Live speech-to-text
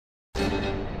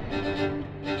Hey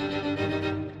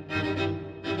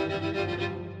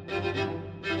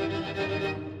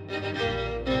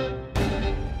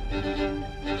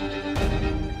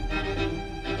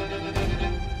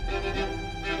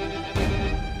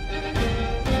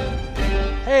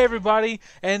everybody,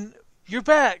 and you're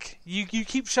back. You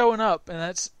keep showing up, and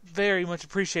that's very much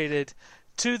appreciated.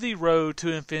 To the road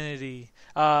to infinity.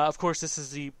 Of course, this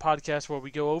is the podcast where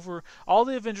we go over all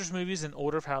the Avengers movies in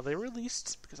order of how they were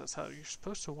released, because that's how you're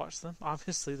supposed to watch them.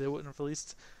 Obviously, they wouldn't have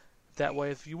released that way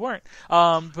if you weren't.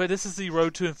 But this is the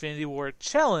Road to Infinity War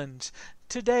challenge.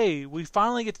 Today, we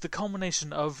finally get to the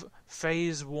culmination of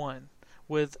Phase 1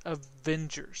 with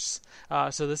Avengers.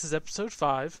 So this is episode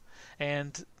 5,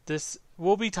 and this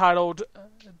will be titled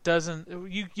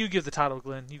You give the title,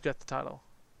 Glenn. You got the title.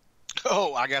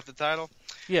 Oh, I got the title?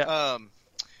 Yeah.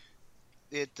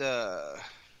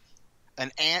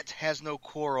 An ant has no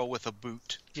quarrel with a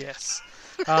boot. Yes.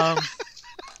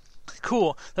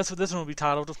 Cool. That's what this one will be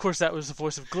titled. Of course, that was the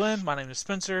voice of Glenn. My name is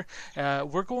Spencer.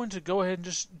 We're going to go ahead and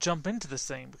just jump into this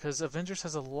thing because Avengers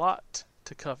has a lot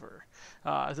to cover.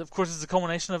 Of course, it's a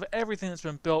culmination of everything that's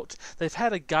been built. They've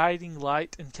had a guiding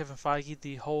light in Kevin Feige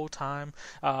the whole time.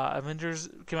 Avengers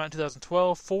came out in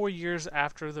 2012, 4 years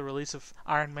after the release of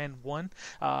Iron Man 1.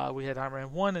 We had Iron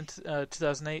Man 1 in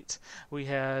 2008. We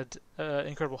had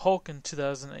Incredible Hulk in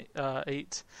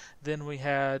 2008. Then we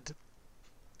had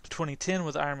 2010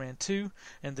 with Iron Man 2.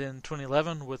 And then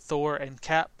 2011 with Thor and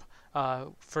Cap.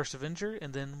 First Avenger,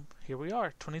 and then here we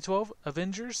are, 2012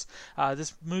 Avengers.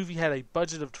 This movie had a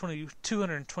budget of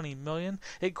 $220 million.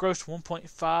 It grossed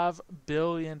 $1.5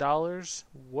 billion.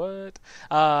 What?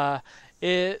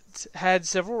 It had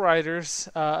several writers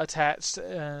attached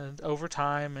over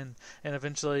time, and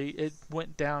eventually it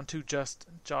went down to just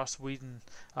Joss Whedon,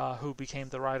 who became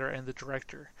the writer and the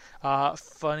director.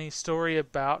 Funny story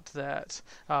about that,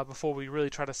 before we really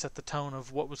try to set the tone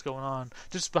of what was going on,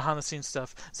 just behind the scenes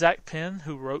stuff. Zach Penn,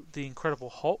 who wrote The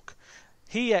Incredible Hulk,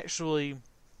 he actually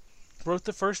wrote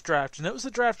the first draft, and it was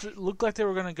the draft that looked like they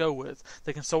were going to go with.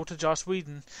 They consulted Joss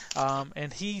Whedon,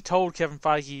 and he told Kevin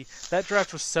Feige that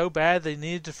draft was so bad they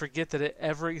needed to forget that it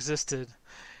ever existed.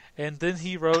 And then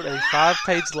he wrote a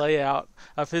 5-page layout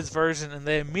of his version, and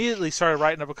they immediately started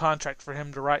writing up a contract for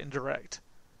him to write and direct.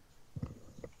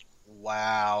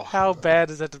 Wow. How bad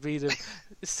is that to be?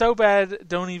 It's so bad,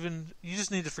 you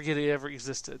just need to forget it ever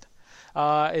existed.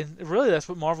 And really, that's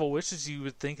what Marvel wishes you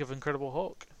would think of Incredible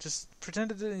Hulk. Just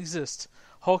pretend it didn't exist.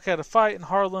 Hulk had a fight in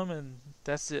Harlem, and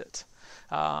that's it.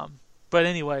 But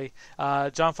anyway,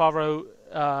 Jon Favreau,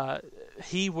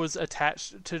 he was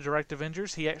attached to direct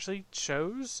Avengers. He actually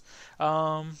chose, he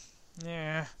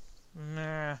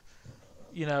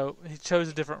chose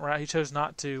a different route. He chose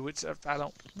not to, which I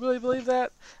don't really believe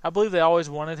that. I believe they always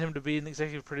wanted him to be an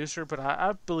executive producer, but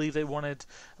I believe they wanted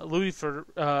Louis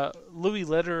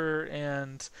Lederer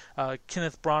and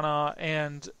Kenneth Branagh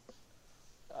and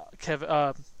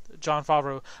Jon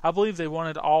Favreau. I believe they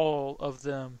wanted all of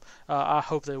them. I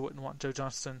hope they wouldn't want Joe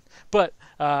Johnston, but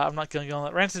I'm not going to go on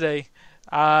that rant today.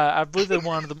 I believe they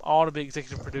wanted them all to be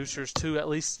executive producers to at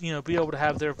least, be able to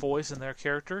have their voice and their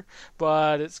character.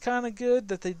 But it's kind of good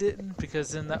that they didn't, because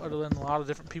then that would have been a lot of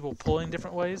different people pulling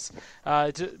different ways.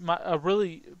 A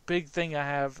really big thing I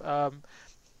have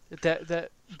that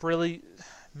really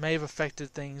may have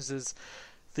affected things is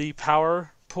the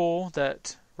power pull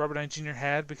that Robert Downey Jr.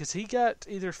 had, because he got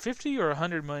either $50 or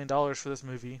 $100 million for this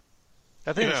movie.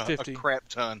 I think it was 50. A crap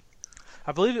ton.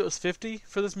 I believe it was 50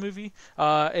 for this movie,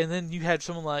 and then you had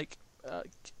someone like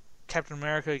Captain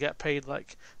America got paid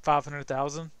like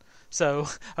 $500,000. So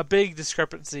a big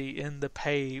discrepancy in the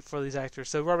pay for these actors.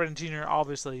 So Robert Downey Jr.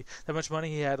 obviously that much money,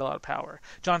 he had a lot of power.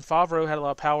 Jon Favreau had a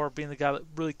lot of power, being the guy that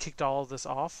really kicked all of this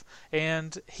off,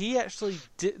 and he actually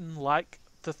didn't like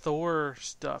the Thor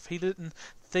stuff. He didn't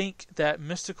think that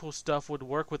mystical stuff would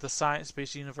work with the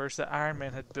science-based universe that Iron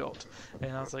Man had built.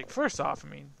 And I was like, first off,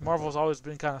 Marvel's always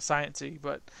been kind of sciencey,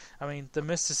 but the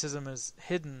mysticism is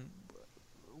hidden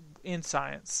in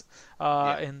science,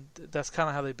 and that's kind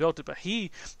of how they built it. But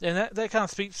that kind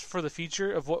of speaks for the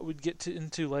future of what we'd get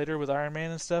into later with Iron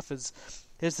Man and stuff, is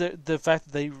the fact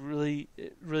that they really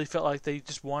felt like they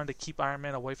just wanted to keep Iron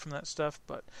Man away from that stuff.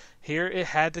 But here it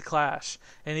had to clash.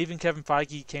 And even Kevin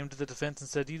Feige came to the defense and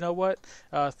said, you know what?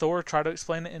 Thor tried to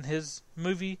explain it in his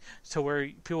movie to where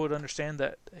people would understand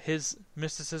that his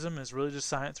mysticism is really just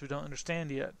science we don't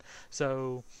understand yet.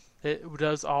 So it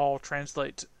does all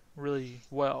translate really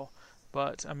well.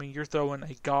 But, you're throwing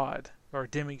a god or a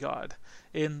demigod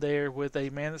in there with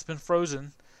a man that's been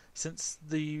frozen since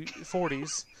the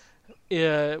 40s,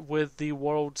 with the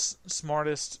world's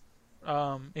smartest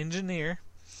engineer,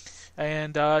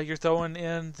 and you're throwing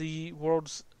in the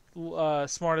world's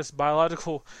smartest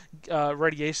biological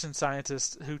radiation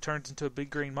scientist who turns into a big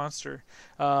green monster.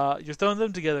 You're throwing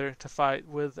them together to fight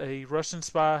with a Russian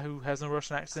spy who has no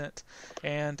Russian accent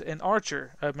and an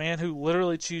archer, a man who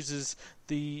literally chooses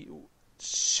the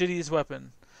shittiest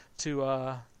weapon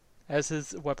to as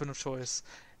his weapon of choice.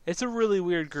 It's a really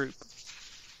weird group.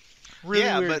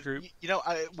 Weird group.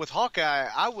 With Hawkeye,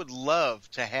 I would love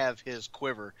to have his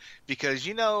quiver because,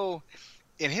 in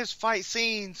his fight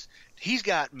scenes, he's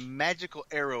got magical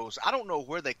arrows. I don't know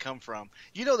where they come from.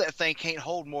 That thing can't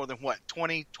hold more than,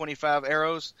 20, 25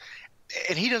 arrows?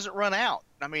 And he doesn't run out.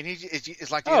 I mean,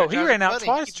 it's like the he ran out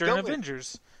twice during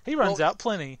Avengers. He runs out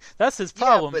plenty. That's his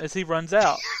problem, is he runs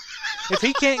out. If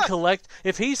he can't collect,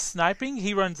 if he's sniping,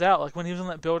 he runs out. Like when he was in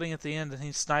that building at the end and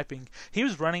he's sniping, he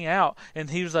was running out, and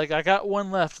he was like, I got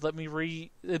one left, let me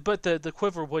But the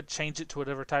quiver would change it to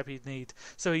whatever type he'd need.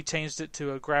 So he changed it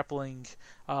to a grappling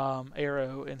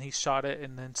arrow, and he shot it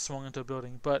and then swung into a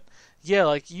building. But yeah,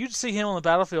 like you'd see him on the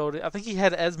battlefield. I think he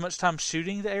had as much time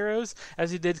shooting the arrows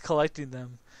as he did collecting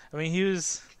them. I mean,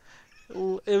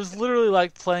 it was literally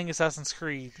like playing Assassin's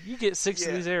Creed. You get 6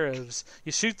 of these arrows.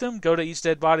 You shoot them, go to each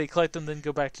dead body, collect them, then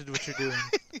go back to what you're doing.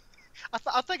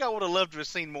 I think I would have loved to have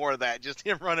seen more of that. Just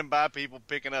him running by people,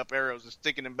 picking up arrows and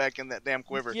sticking them back in that damn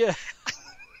quiver. Yeah.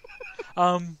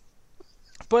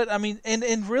 But, I mean,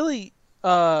 and really,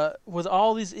 with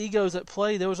all these egos at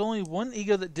play, there was only one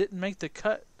ego that didn't make the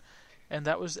cut, and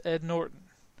that was Ed Norton.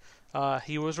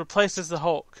 He was replaced as the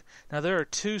Hulk. Now, there are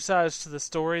two sides to the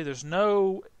story. There's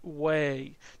no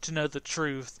way to know the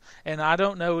truth. And I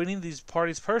don't know any of these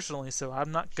parties personally, so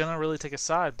I'm not going to really take a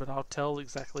side, but I'll tell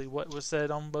exactly what was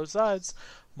said on both sides.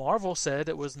 Marvel said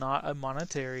it was not a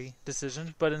monetary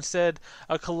decision, but instead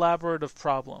a collaborative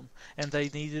problem, and they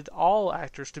needed all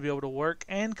actors to be able to work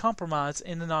and compromise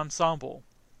in an ensemble.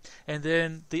 And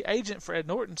then the agent for Ed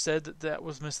Norton said that that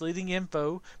was misleading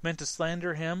info, meant to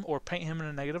slander him or paint him in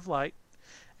a negative light.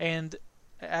 And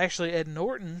actually, Ed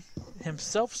Norton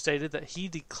himself stated that he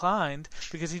declined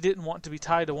because he didn't want to be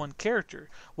tied to one character,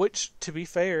 which, to be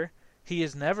fair, he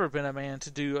has never been a man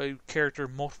to do a character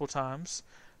multiple times.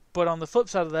 But on the flip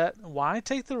side of that, why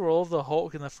take the role of the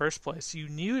Hulk in the first place? You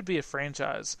knew it'd be a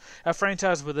franchise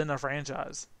within a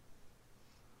franchise.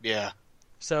 Yeah.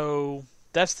 So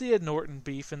that's the Ed Norton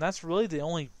beef, and that's really the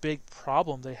only big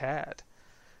problem they had.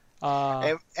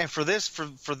 And for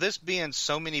this being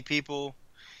so many people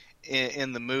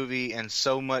in the movie and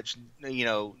so much,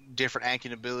 different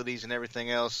acting abilities and everything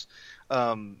else,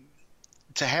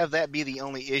 to have that be the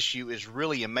only issue is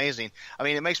really amazing. I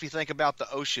mean, it makes me think about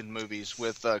the Ocean movies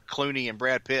with Clooney and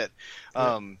Brad Pitt.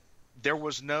 There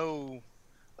was no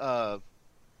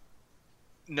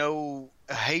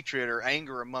hatred or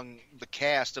anger among the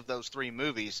cast of those three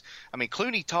movies. I mean,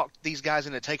 Clooney talked these guys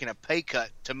into taking a pay cut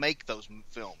to make those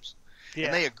films. Yeah.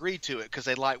 And they agreed to it because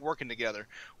they liked working together.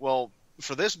 Well,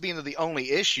 for this being the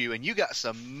only issue, and you got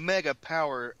some mega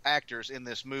power actors in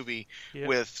this movie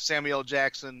with Samuel L.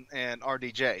 Jackson and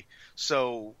RDJ.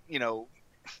 So,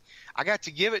 I got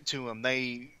to give it to them.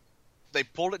 They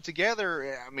pulled it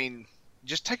together. I mean,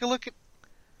 just take a look at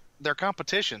their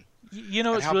competition.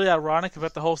 What's really ironic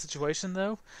about the whole situation,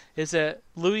 though, is that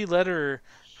Louis Lederer,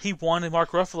 he wanted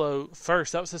Mark Ruffalo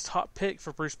first. That was his top pick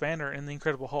for Bruce Banner in The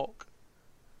Incredible Hulk.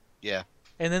 Yeah.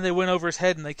 And then they went over his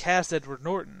head and they cast Edward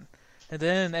Norton. And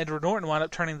then Edward Norton wound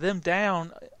up turning them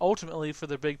down, ultimately, for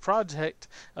their big project,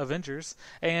 Avengers.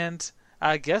 And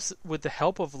I guess with the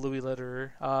help of Louis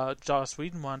Lederer, Joss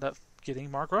Whedon wound up getting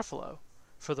Mark Ruffalo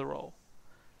for the role.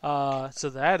 So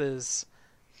that is...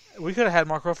 We could have had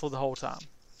Mark Ruffalo the whole time.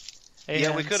 And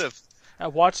yeah, we could have.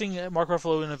 Watching Mark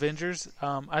Ruffalo in Avengers,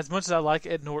 as much as I like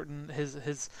Ed Norton,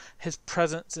 his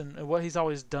presence and what he's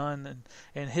always done,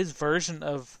 and his version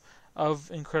of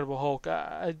Incredible Hulk,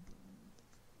 I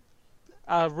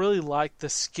really like the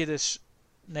skittish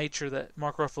nature that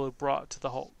Mark Ruffalo brought to the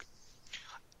Hulk.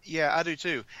 Yeah, I do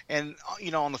too. And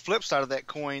on the flip side of that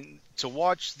coin, to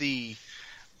watch the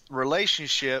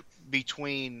relationship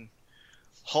between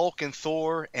Hulk and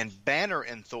Thor and Banner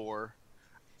and Thor,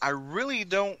 I really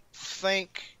don't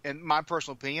think, in my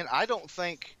personal opinion, I don't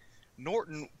think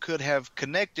Norton could have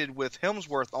connected with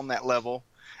Hemsworth on that level,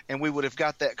 and we would have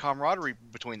got that camaraderie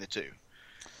between the two.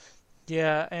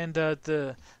 Yeah, and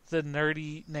the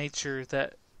nerdy nature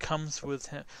that comes with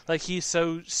him. Like, he's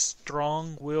so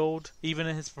strong-willed, even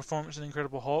in his performance in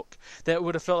Incredible Hulk, that it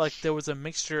would have felt like there was a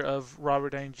mixture of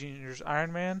Robert Downey Jr.'s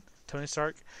Iron Man, Tony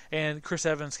Stark, and Chris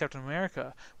Evans' Captain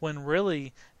America, when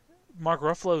really Mark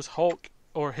Ruffalo's Hulk,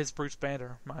 or his Bruce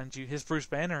Banner, mind you, his Bruce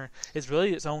Banner is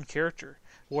really its own character.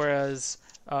 whereas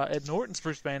Ed Norton's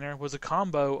Bruce Banner was a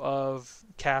combo of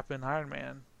Cap and Iron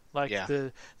Man, like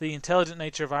the intelligent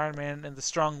nature of Iron Man and the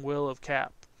strong will of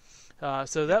Cap.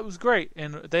 So that was great,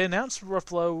 and they announced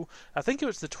Ruffalo. I think it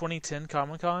was the 2010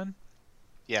 Comic-Con.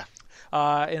 Yeah.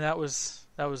 And that was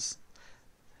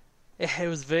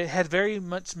had very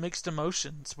much mixed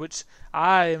emotions, which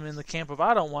I am in the camp of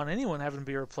I don't want anyone having to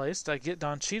be replaced. I get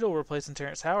Don Cheadle replacing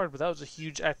Terrence Howard, but that was a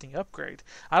huge acting upgrade.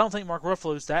 I don't think Mark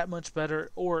Ruffalo is that much better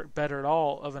or better at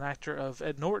all of an actor of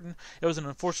Ed Norton. It was an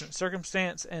unfortunate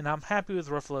circumstance, and I'm happy with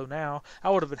Ruffalo now. I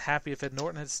would have been happy if Ed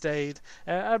Norton had stayed.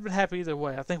 I'd been happy either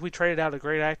way. I think we traded out a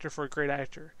great actor for a great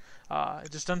actor.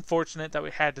 Just unfortunate that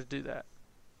we had to do that.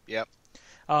 Yep.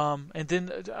 And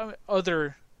then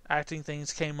other acting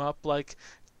things came up, like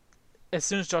as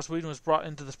soon as Joss Whedon was brought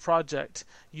into this project,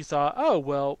 you thought, oh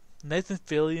well, Nathan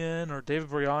Fillion or David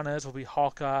Boreanaz will be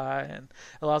Hawkeye, and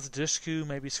Eliza Dushku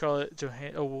maybe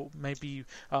maybe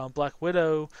Black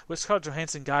Widow. Which Scarlett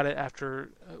Johansson got it after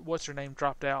what's her name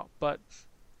dropped out, but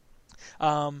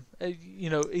even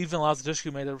Eliza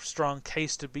Dushku made a strong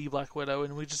case to be Black Widow,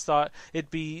 and we just thought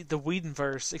it'd be the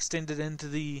Whedonverse extended into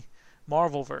the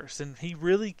Marvelverse, and he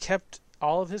really kept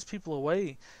all of his people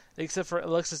away, except for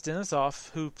Alexis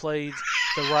Denisoff, who played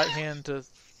the right hand to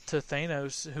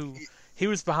Thanos, who he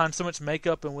was behind so much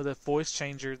makeup and with a voice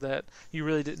changer that you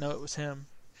really didn't know it was him.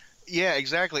 Yeah,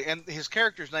 exactly. And his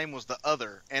character's name was the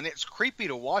Other, and it's creepy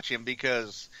to watch him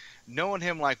because knowing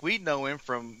him like we know him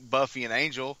from Buffy and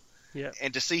Angel,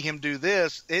 and to see him do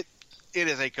this, it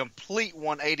is a complete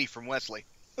 180 from Wesley.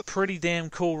 Pretty damn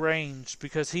cool range,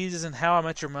 because he's in How I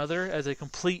Met Your Mother as a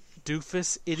complete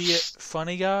doofus, idiot,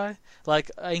 funny guy,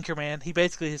 like Anchorman.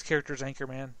 His character is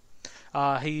Anchorman.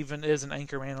 He even is an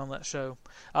Anchorman on that show.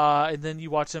 And then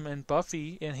you watch him in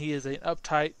Buffy, and he is an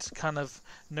uptight, kind of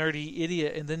nerdy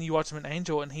idiot. And then you watch him in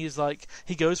Angel, and he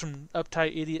goes from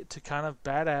uptight idiot to kind of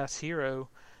badass hero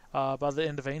by the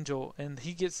end of Angel. And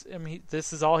he gets,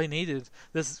 this is all he needed,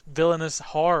 this villainous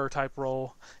horror type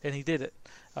role, and he did it.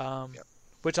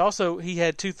 Which also, he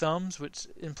had two thumbs, which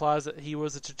implies that he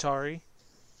was a Chitauri.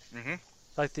 Mm-hmm.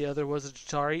 Like the other was a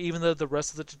Chitauri, even though the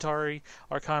rest of the Chitauri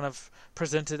are kind of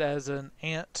presented as an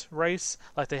ant race,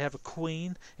 like they have a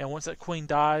queen, and once that queen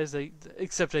dies, they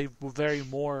accept a very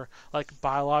more like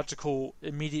biological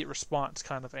immediate response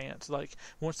kind of ant. Like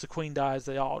once the queen dies,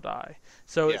 they all die.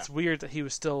 So it's weird that he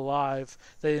was still alive.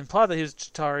 They implied that he was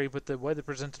Chitauri, but the way they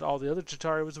presented all the other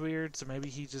Chitauri was weird. So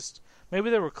maybe maybe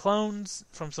they were clones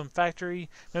from some factory.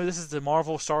 Maybe this is the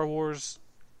Marvel Star Wars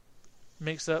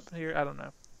mix up here. I don't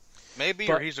know. Maybe,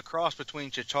 or he's a cross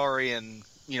between Chitauri and,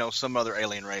 some other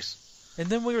alien race. And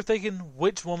then we were thinking,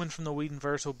 which woman from the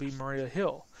Whedonverse will be Maria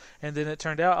Hill? And then it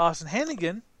turned out Austin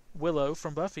Hannigan, Willow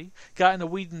from Buffy, got into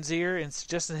Whedon's ear and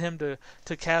suggested him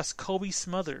to cast Colby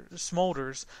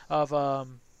Smulders of How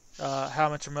I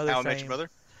Met Your Mother fame. How I Met Your Mother?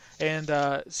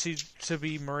 And she to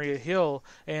be Maria Hill.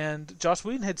 And Joss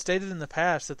Whedon had stated in the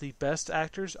past that the best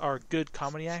actors are good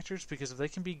comedy actors, because if they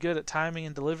can be good at timing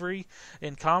and delivery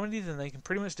in comedy, then they can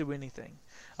pretty much do anything.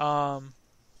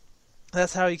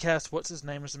 That's how he cast what's his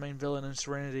name as the main villain in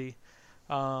Serenity,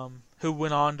 who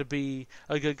went on to be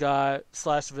a good guy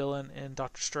 / villain in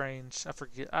Doctor Strange. I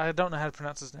forget. I don't know how to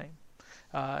pronounce his name.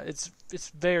 It's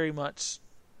very much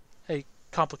a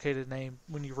complicated name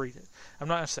when you read it. I'm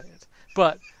not going to say it,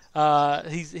 but.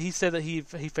 He said that he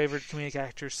favored comedic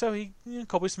actors, so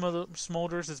Colby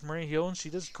Smulders is Maria Hill, and she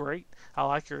does great. I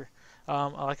like her. I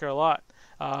like her a lot.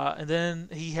 And then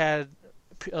he had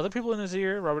other people in his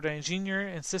ear. Robert Downey Jr.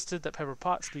 insisted that Pepper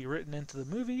Potts be written into the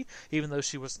movie, even though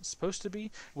she wasn't supposed to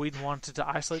be. Whedon wanted to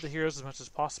isolate the heroes as much as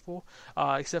possible,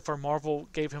 except for Marvel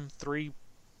gave him 3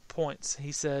 points.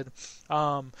 He said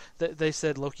they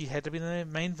said Loki had to be the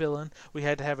main villain. We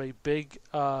had to have a big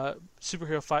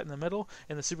superhero fight in the middle,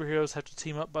 and the superheroes have to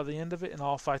team up by the end of it and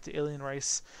all fight the alien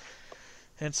race.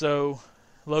 And so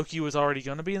Loki was already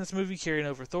going to be in this movie, carrying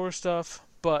over Thor stuff,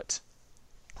 but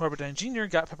Robert Downey Jr.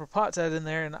 got Pepper Potts added in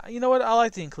there, and you know what? I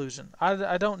like the inclusion.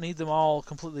 I don't need them all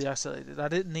completely isolated. I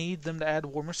didn't need them to add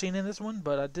War Machine in this one,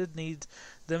 but I did need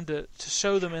them to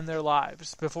show them in their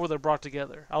lives before they're brought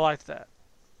together. I liked that.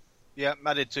 Yeah,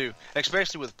 I did too,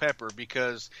 especially with Pepper,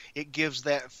 because it gives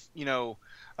that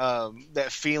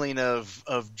that feeling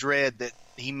of dread that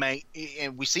he may,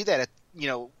 and we see that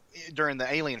during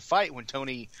the alien fight when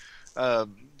Tony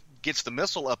gets the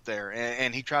missile up there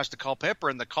and he tries to call Pepper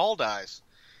and the call dies,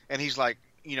 and he's like,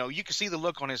 you can see the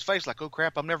look on his face like, oh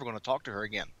crap, I'm never going to talk to her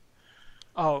again.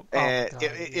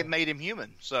 It made him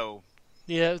human. So.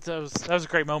 Yeah, that was a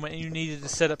great moment, and you needed to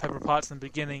set up Pepper Potts in the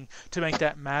beginning to make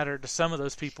that matter to some of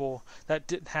those people that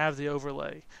didn't have the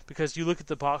overlay. Because you look at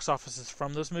the box offices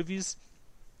from those movies,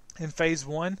 in Phase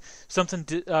 1, something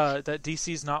that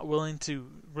DC's not willing to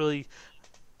really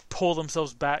pull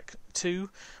themselves back to,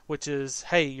 which is,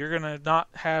 hey, you're going to not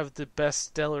have the best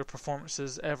stellar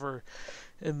performances ever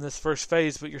in this first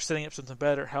phase, but you're setting up something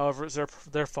better. However, it's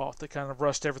their fault. They kind of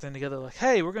rushed everything together like,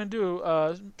 hey, we're going to do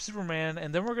Superman,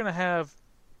 and then we're going to have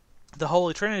the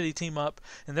Holy Trinity team up,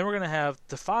 and then we're going to have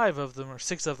the 5 of them or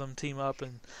 6 of them team up,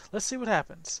 and let's see what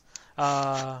happens.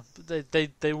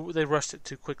 They rushed it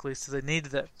too quickly, so they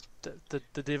needed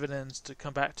the dividends to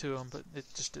come back to them, but it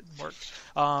just didn't work.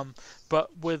 But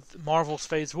with Marvel's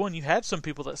Phase 1, you had some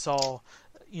people that saw,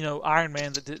 Iron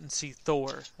Man that didn't see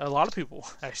Thor. A lot of people,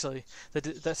 actually,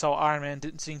 that saw Iron Man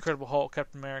didn't see Incredible Hulk,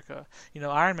 Captain America.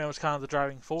 Iron Man was kind of the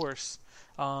driving force.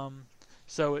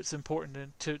 So it's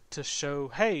important to show,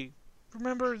 hey,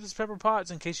 remember this Pepper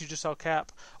Potts in case you just saw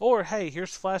Cap. Or, hey,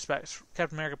 here's flashbacks.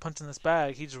 Captain America punching this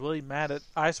bag. He's really mad at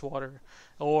ice water.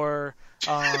 Or,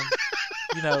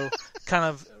 kind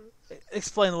of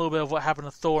explain a little bit of what happened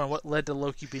to Thor and what led to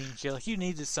Loki being here. Like, you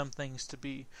needed some things to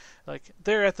be, like,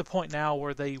 they're at the point now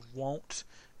where they won't,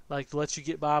 like, let you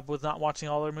get by with not watching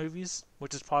all their movies,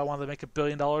 which is probably why they make $1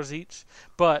 billion each.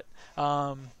 But,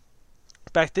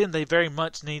 back then, they very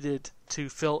much needed to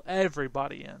fill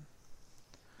everybody in.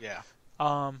 Yeah.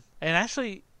 And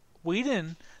actually,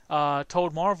 Whedon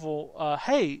told Marvel,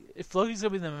 hey, if Loki's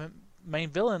going to be the main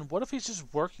villain, what if he's just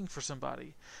working for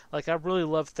somebody? Like, I really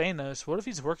love Thanos. What if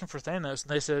he's working for Thanos? And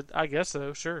they said, I guess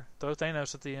so, sure. Throw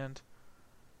Thanos at the end.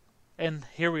 And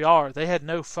here we are. They had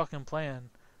no fucking plan.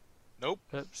 Nope.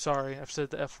 Sorry, I've said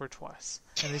the F word twice.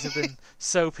 And these have been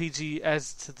so PG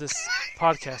as to this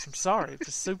podcast. I'm sorry. I'm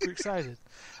just super excited.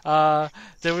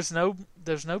 There's no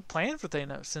plan for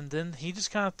Thanos. And then he just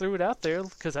kind of threw it out there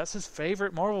because that's his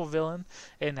favorite Marvel villain.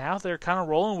 And now they're kind of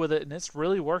rolling with it. And it's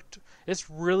really worked. It's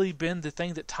really been the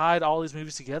thing that tied all these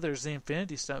movies together is the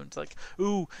Infinity Stones. Like,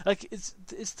 ooh, like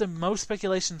it's the most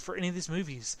speculation for any of these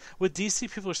movies. With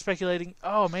DC, people are speculating,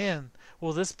 oh man,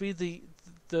 will this be the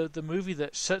movie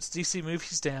that shuts DC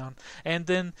movies down? And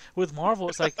then with Marvel,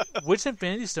 it's like, which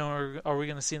Infinity Stone are we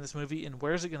going to see in this movie, and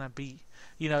where's it going to be?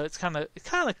 It's kind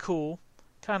of cool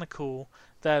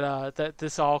that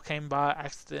this all came by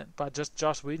accident, by just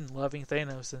Joss Whedon loving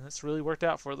Thanos, and it's really worked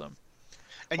out for them.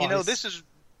 And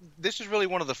this is really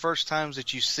one of the first times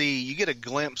that you get a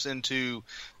glimpse into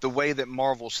the way that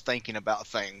Marvel's thinking about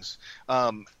things.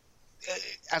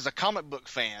 As a comic book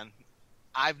fan,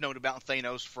 I've known about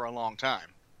Thanos for a long time.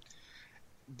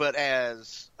 But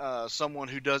as someone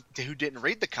who didn't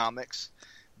read the comics,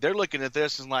 they're looking at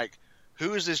this and like,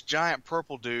 who is this giant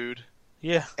purple dude?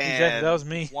 Yeah, and exactly. That was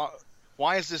me.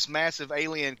 Why is this massive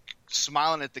alien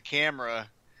smiling at the camera?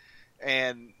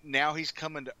 And now he's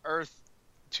coming to Earth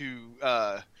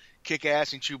to kick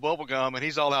ass and chew bubblegum, and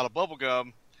he's all out of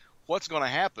bubblegum. What's going to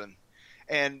happen?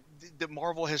 And the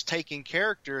Marvel has taken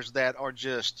characters that are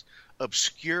just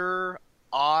obscure,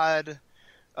 odd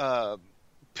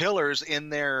pillars in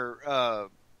their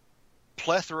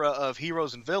plethora of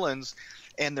heroes and villains,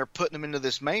 and they're putting them into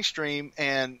this mainstream,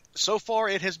 and so far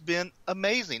it has been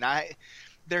amazing.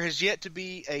 There has yet to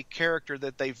be a character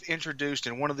that they've introduced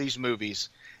in one of these movies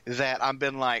that I've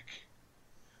been like,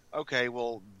 okay,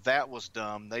 well, that was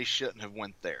dumb. They shouldn't have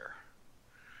went there.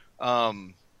 Now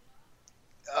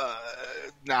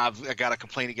I've got a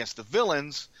complaint against the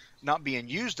villains not being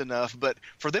used enough, but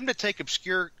for them to take an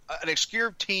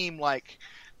obscure team like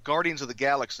Guardians of the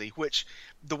Galaxy, which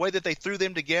the way that they threw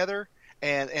them together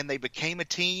and they became a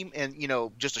team in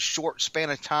just a short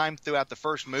span of time throughout the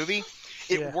first movie,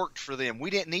 it worked for them. We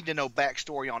didn't need to know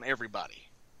backstory on everybody.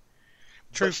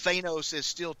 True. But Thanos is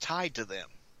still tied to them.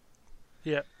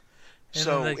 Yeah. And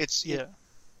so it's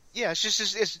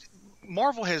just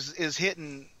Marvel is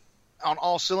hitting on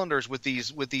all cylinders with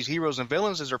these heroes and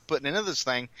villains as they're putting into this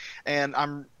thing, and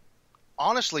I'm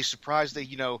honestly surprised that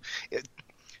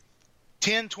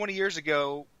 10, 20 years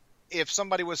ago, if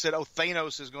somebody would have said, oh,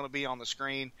 Thanos is going to be on the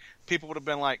screen, people would have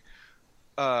been like,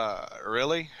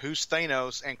 really? Who's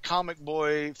Thanos? And comic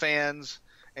boy fans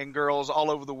and girls all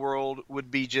over the world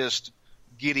would be just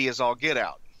giddy as all get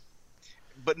out.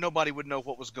 But nobody would know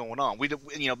what was going on.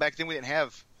 Back then we didn't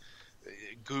have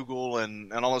Google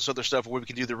and all this other stuff where we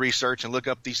can do the research and look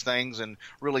up these things and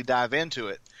really dive into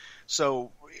it.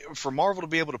 So for Marvel to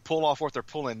be able to pull off what they're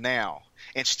pulling now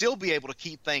and still be able to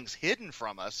keep things hidden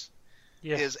from us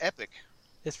is epic.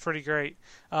 It's pretty great.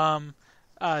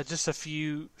 Just a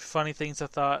few funny things I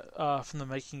thought from the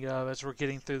making of as we're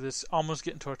getting through this, almost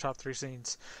getting to our top 3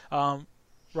 scenes. Robert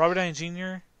Downey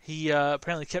Jr., he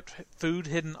apparently kept food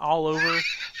hidden all over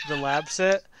the lab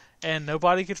set, and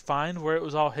nobody could find where it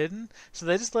was all hidden, so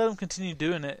they just let him continue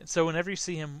doing it. So whenever you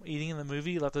see him eating in the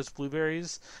movie, like those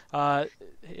blueberries,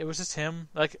 it was just him.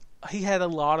 Like, he had a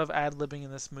lot of ad-libbing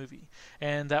in this movie,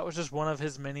 and that was just one of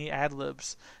his many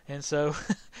ad-libs. And so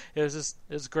it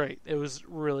was great. It was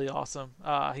really awesome.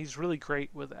 He's really great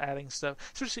with adding stuff.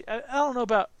 Especially, I don't know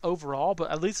about overall,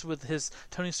 but at least with his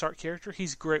Tony Stark character,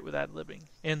 he's great with ad-libbing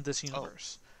in this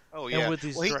universe. Oh yeah. And with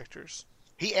these directors.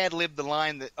 He ad-libbed the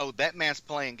line that, that man's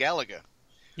playing Galaga.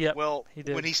 Yeah. Well, he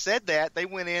did. When he said that, they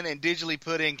went in and digitally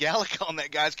put in Galaga on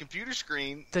that guy's computer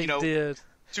screen. They did.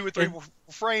 2 or 3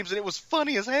 frames, and it was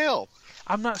funny as hell.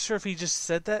 I'm not sure if he just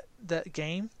said that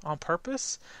game on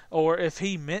purpose, or if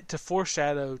he meant to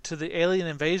foreshadow to the alien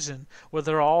invasion where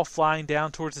they're all flying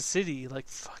down towards the city like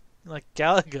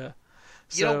Galaga.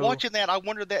 So, watching that, I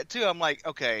wondered that too. I'm like,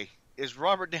 okay, is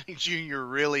Robert Downey Jr.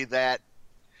 really that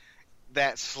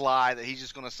sly that he's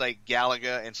just going to say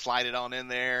Galaga and slide it on in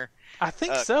there? I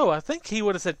think so. I think he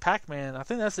would have said Pac-Man. I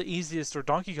think that's the easiest, or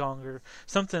Donkey Kong, or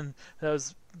something that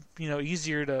was,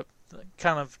 easier to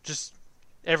kind of just,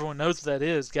 everyone knows what that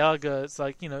is. Galaga, it's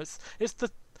like, it's the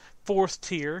 4th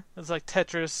tier. It's like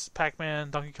Tetris,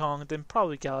 Pac-Man, Donkey Kong, and then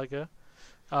probably Galaga.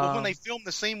 Well, when they filmed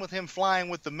the scene with him flying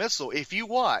with the missile, if you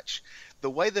watch the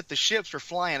way that the ships are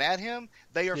flying at him,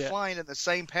 they are flying in the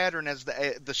same pattern as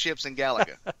the ships in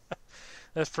Galaga.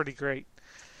 That's pretty great.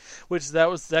 Which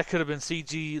that could have been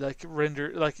CG, like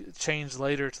rendered, like changed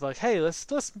later to like, hey, let's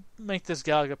make this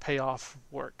Galaga payoff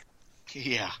work.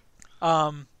 Yeah.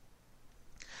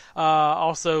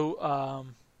 Also,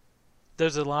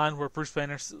 there's a line where Bruce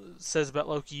Banner says about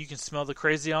Loki, "You can smell the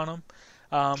crazy on him."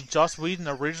 Joss Whedon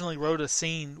originally wrote a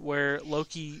scene where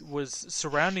Loki was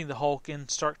surrounding the Hulk in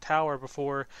Stark Tower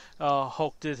before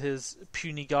Hulk did his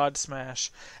puny god smash,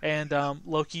 and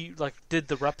Loki did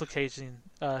the replicating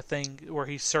thing where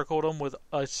he circled him with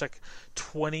it's like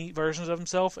 20 versions of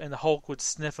himself, and the Hulk would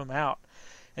sniff him out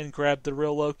and grab the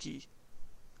real Loki.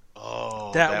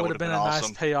 Oh, that would have been a awesome.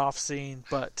 nice payoff scene,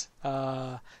 but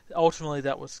ultimately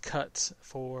that was cut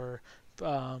for,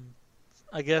 I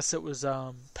guess it was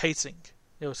pacing.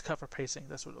 It was cut for pacing.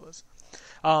 That's what it was.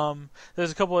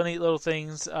 There's a couple of neat little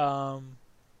things that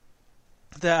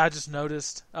I just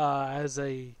noticed as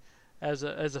a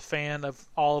fan of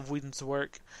all of Whedon's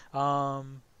work.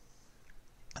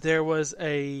 There was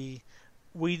a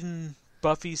Whedon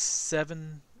Buffy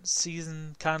 7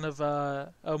 season kind of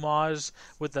homage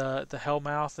with the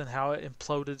Hellmouth and how it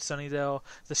imploded Sunnydale.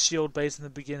 The shield base in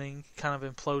the beginning kind of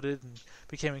imploded and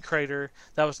became a crater.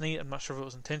 That was neat. I'm not sure if it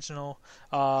was intentional.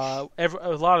 A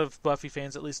lot of Buffy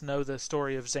fans at least know the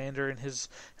story of Xander and his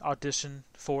audition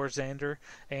for Xander,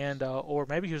 and or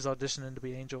maybe he was auditioning to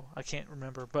be Angel. I can't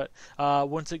remember. But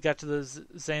once it got to the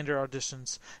Xander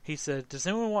auditions, he said, "Does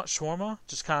anyone want shawarma?"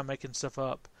 Just kind of making stuff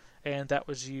up. And that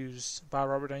was used by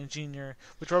Robert Downey Jr.,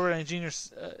 which Robert Downey Jr.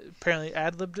 Apparently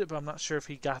ad-libbed it, but I'm not sure if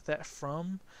he got that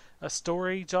from a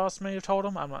story Joss may have told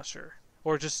him. I'm not sure.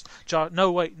 Or just Joss.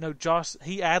 Joss,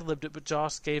 he ad-libbed it, but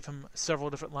Joss gave him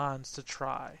several different lines to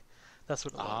try. That's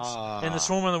what it was. And the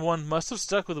Swarm one must have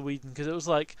stuck with Whedon, because it was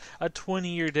like a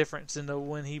 20-year difference in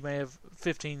when he may have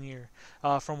 15-year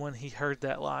from when he heard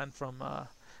that line from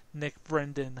Nick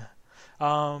Brendan.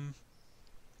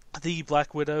 The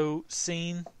Black Widow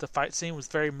scene, the fight scene, was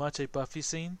very much a Buffy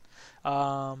scene,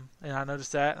 and I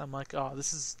noticed that. And I'm like, oh,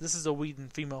 this is a Whedon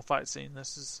female fight scene.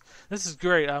 This is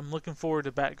great. I'm looking forward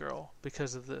to Batgirl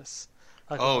because of this.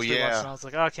 Oh yeah! I was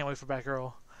like, oh, I can't wait for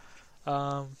Batgirl.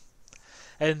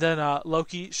 And then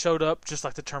Loki showed up just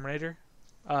like the Terminator,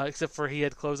 except for he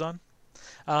had clothes on.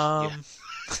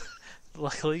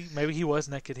 Luckily, maybe he was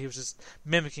naked. He was just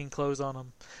mimicking clothes on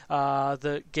him.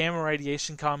 The gamma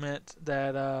radiation comment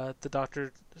that the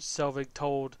Dr. Selvig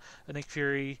told Nick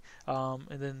Fury, and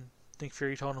then Nick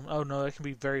Fury told him, "Oh no, that can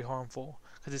be very harmful,"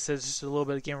 because he says just a little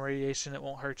bit of gamma radiation, it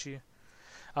won't hurt you.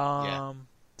 The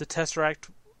Tesseract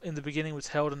in the beginning was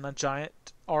held in a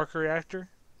giant arc reactor.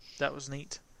 That was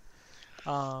neat.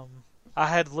 I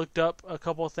had looked up a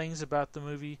couple of things about the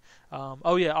movie.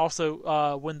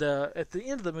 Also, when at the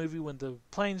end of the movie, when the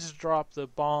planes drop the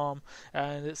bomb,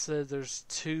 and it said there's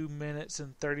 2 minutes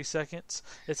and 30 seconds,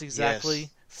 it's exactly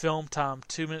film time,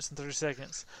 2 minutes and 30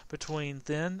 seconds between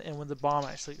then and when the bomb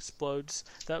actually explodes.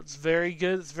 That's very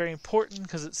good. It's very important,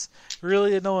 because it's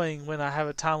really annoying when I have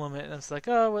a time limit and it's like,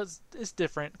 oh, well, it's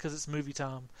different because it's movie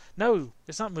time. No,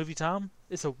 it's not movie time.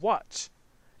 It's a watch.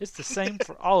 It's the same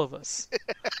for all of us.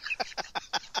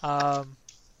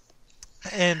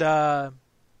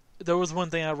 There was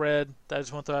one thing I read that I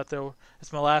just want to throw out there.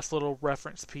 It's my last little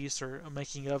reference piece or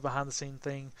making of behind the scene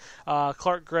thing.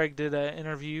 Clark Gregg did an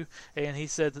interview, and he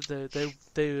said that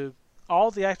they all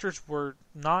the actors were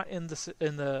not in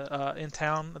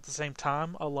town at the same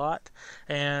time a lot,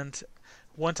 and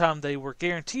one time they were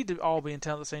guaranteed to all be in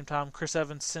town at the same time. Chris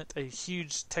Evans sent a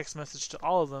huge text message to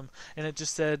all of them, and it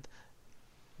just said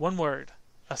one word: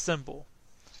 assemble.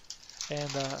 And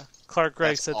Clark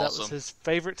Gregg said awesome. That was his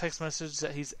favorite text message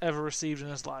that he's ever received in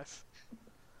his life.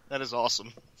 That is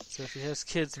awesome. So if he has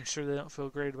kids, I'm sure they don't feel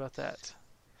great about that.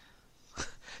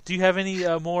 Do you have any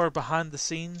more behind the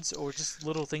scenes or just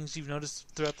little things you've noticed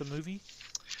throughout the movie?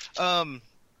 The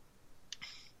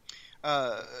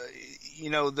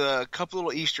couple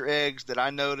little Easter eggs that I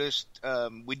noticed,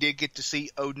 we did get to see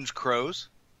Odin's crows.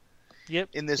 Yep.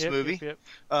 In this movie. Yep.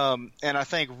 And I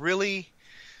think really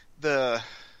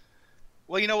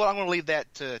well, you know what? I'm going to leave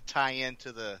that to tie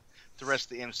into the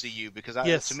rest of the MCU because to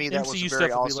me that MCU was very stuff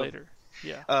will awesome. be later.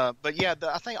 Yeah. But yeah,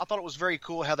 I thought it was very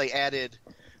cool how they added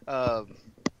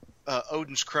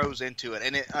Odin's crows into it.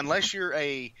 And unless you're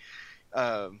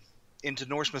into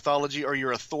Norse mythology or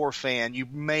you're a Thor fan, you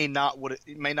may not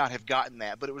have gotten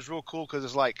that. But it was real cool because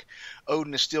it's like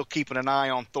Odin is still keeping an eye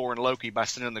on Thor and Loki by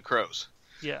sending the crows.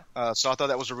 Yeah. So I thought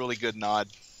that was a really good nod.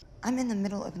 I'm in the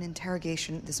middle of an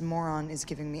interrogation. This moron is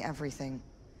giving me everything.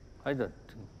 I don't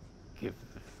give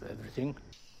everything.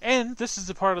 And this is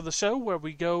the part of the show where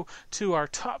we go to our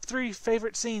top 3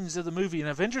 favorite scenes of the movie. And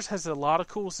Avengers has a lot of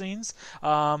cool scenes.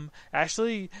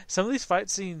 Actually, some of these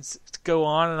fight scenes go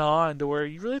on to where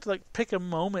you really have to pick a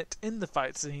moment in the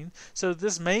fight scene. So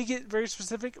this may get very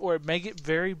specific or it may get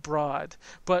very broad.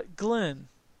 But Glenn,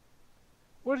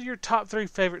 what are your top 3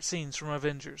 favorite scenes from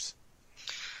Avengers?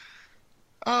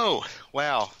 Oh,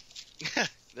 wow.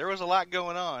 There was a lot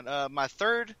going on. My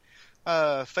third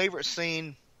favorite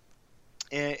scene,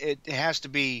 it has to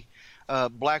be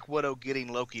Black Widow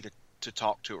getting Loki to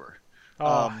talk to her.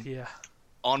 Yeah.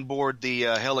 On board the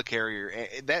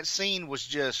helicarrier. That scene was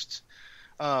just,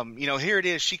 here it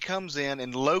is. She comes in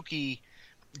and Loki,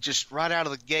 just right out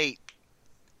of the gate,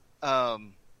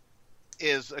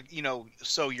 is,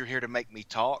 so you're here to make me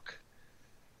talk?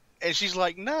 And she's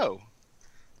like, no.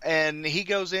 And he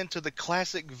goes into the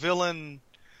classic villain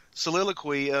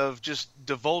soliloquy of just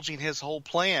divulging his whole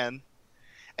plan.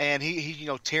 And he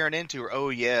tearing into her. Oh,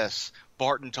 yes,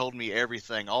 Barton told me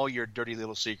everything, all your dirty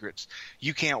little secrets.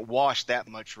 You can't wash that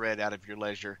much red out of your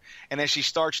leisure. And as she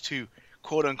starts to,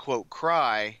 quote unquote,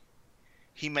 cry,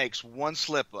 he makes one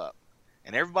slip up.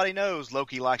 And everybody knows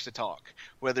Loki likes to talk,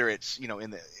 whether it's, in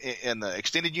the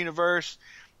extended universe,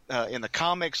 in the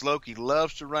comics, Loki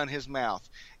loves to run his mouth,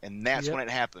 and that's when it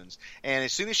happens. And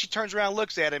as soon as she turns around and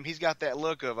looks at him, he's got that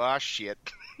look of, shit,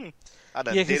 I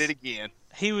done did it again.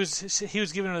 He was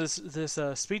giving her this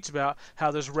speech about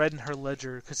how there's red in her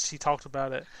ledger because she talked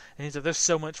about it, and he said there's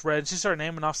so much red. And she started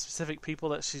naming off specific people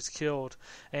that she's killed,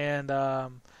 and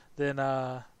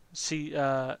then she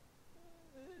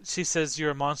says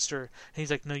you're a monster, and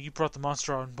he's like, no, you brought the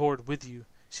monster on board with you.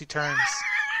 She turns.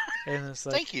 And it's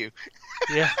like, thank you.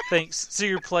 Yeah, thanks. So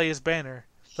your play is Banner,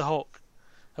 the Hulk.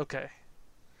 Okay.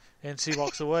 And she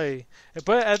walks away.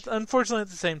 But unfortunately, at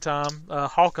the same time,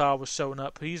 Hawkeye was showing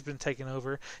up. He's been taken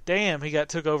over. Damn, he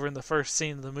took over in the first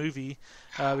scene of the movie.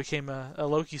 Became a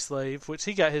Loki slave, which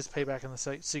he got his payback in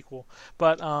the sequel.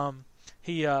 But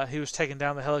he was taking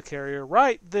down the helicarrier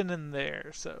right then and there.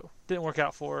 So didn't work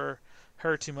out for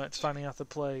her too much finding out the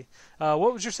play.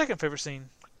 What was your second favorite scene?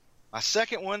 My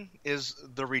second one is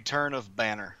the return of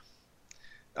Banner.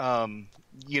 The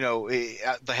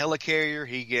helicarrier,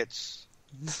 he gets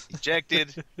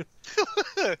ejected.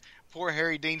 Poor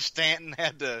Harry Dean Stanton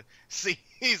had to see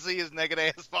his naked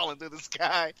ass falling through the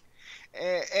sky.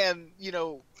 And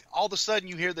all of a sudden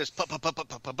you hear this put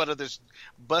of this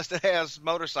busted ass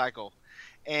motorcycle.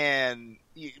 And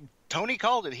Tony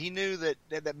called it. He knew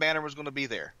that Banner was going to be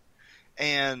there.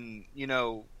 And,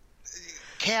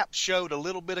 Cap showed a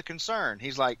little bit of concern.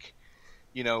 He's like,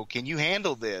 can you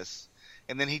handle this?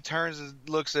 And then he turns and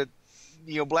looks at,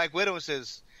 Black Widow and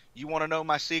says, you want to know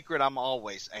my secret? I'm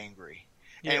always angry.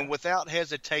 Yeah. And without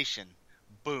hesitation,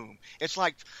 boom. It's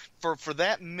like for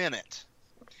that minute,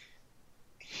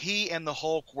 he and the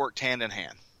Hulk worked hand in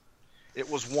hand. It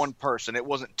was one person. It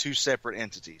wasn't two separate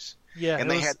entities. Yeah. And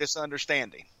they had this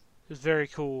understanding. It was very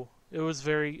cool. It was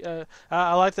very.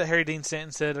 I like that Harry Dean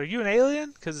Stanton said, "Are you an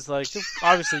alien?" Because it's like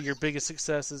obviously your biggest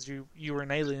success is you were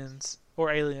an alien.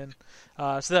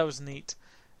 So that was neat.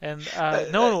 And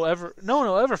no one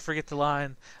will ever forget the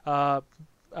line,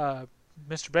 "Mr.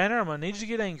 Banner, I'm gonna need you to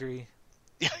get angry."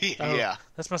 Yeah,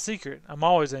 that's my secret. I'm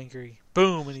always angry.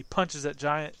 Boom, and he punches that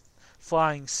giant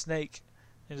flying snake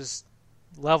and just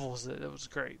levels it. It was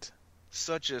great.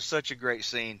 Such a great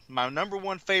scene. My number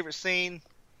one favorite scene.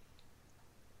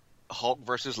 Hulk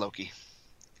versus Loki.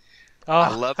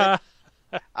 I Oh, love it.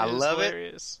 I it was love it.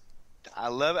 hilarious. I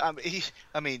love it.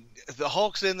 I mean, the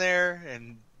Hulk's in there,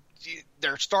 and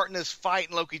they're starting this fight,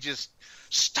 and Loki just,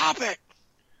 stop it!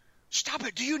 Stop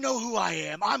it! Do you know who I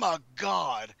am? I'm a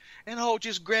god! And Hulk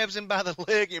just grabs him by the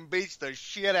leg and beats the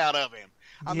shit out of him.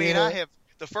 I mean,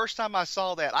 the first time I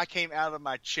saw that, I came out of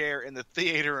my chair in the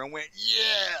theater and went,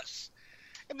 yes!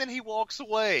 And then he walks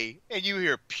away, and you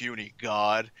hear, puny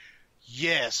god.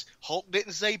 Yes, Hulk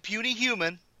didn't say puny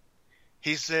human.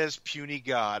 He says puny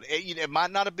god. It might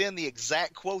not have been the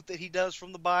exact quote that he does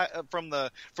from the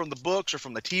books or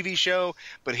from the TV show,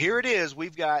 but here it is.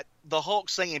 We've got the Hulk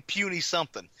saying puny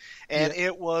something, and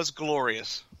it was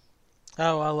glorious.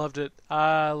 Oh, I loved it.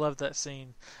 I loved that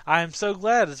scene. I am so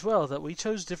glad as well that we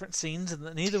chose different scenes and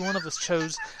that neither one of us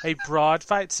chose a broad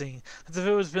fight scene. Because if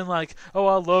it was been like, oh,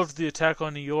 I loved the attack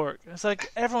on New York, it's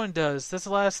like everyone does. That's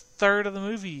the last third of the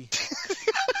movie.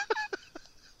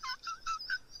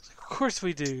 Of course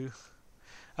we do.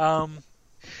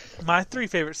 My 3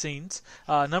 favorite scenes.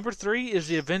 Number 3 is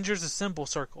the Avengers Assemble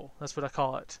Circle. That's what I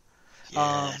call it.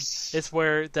 Yes. It's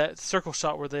where that circle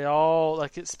shot where they all,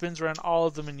 like, it spins around all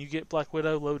of them, and you get Black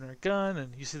Widow loading her gun,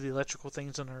 and you see the electrical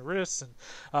things on her wrists, and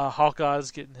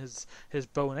Hawkeye's getting his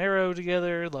bow and arrow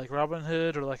together, like Robin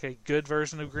Hood, or like a good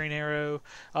version of Green Arrow.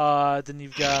 Then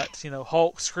you've got,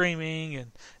 Hulk screaming,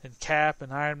 and Cap,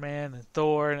 and Iron Man, and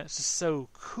Thor, and it's just so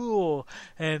cool.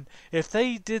 And if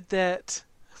they did that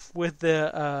with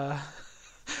the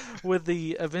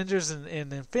Avengers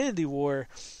and Infinity War,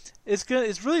 it's good.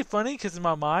 It's really funny because in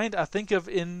my mind, I think of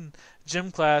in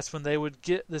gym class when they would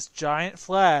get this giant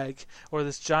flag or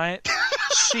this giant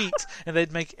sheet, and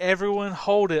they'd make everyone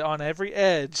hold it on every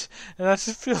edge. And I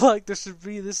just feel like there should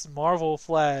be this Marvel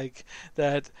flag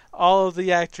that all of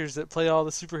the actors that play all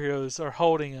the superheroes are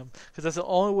holding them, because that's the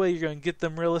only way you're going to get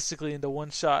them realistically into one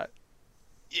shot.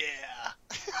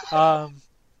 Yeah.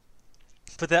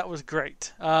 But that was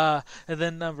great. And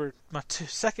then my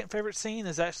second favorite scene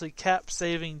is actually Cap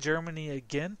saving Germany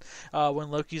again when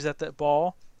Loki's at that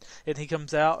ball. And he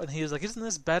comes out and he was like, isn't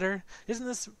this better? Isn't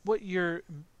this what your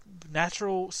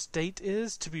natural state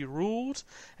is, to be ruled?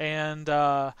 And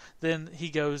then he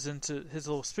goes into his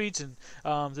little speech, and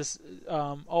this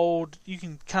old, you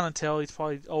can kind of tell he's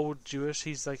probably old Jewish.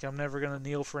 He's like, I'm never going to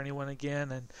kneel for anyone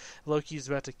again. And Loki's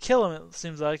about to kill him, it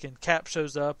seems like, and Cap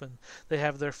shows up and they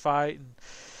have their fight, and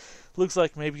looks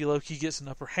like maybe Loki gets an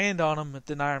upper hand on him, but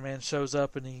then Iron Man shows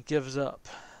up and he gives up.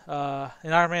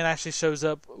 And Iron Man actually shows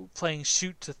up playing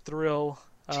Shoot to Thrill.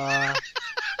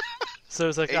 So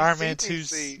it's like Iron Man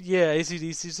 2's,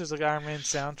 AC/DC. So it's like Iron Man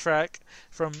soundtrack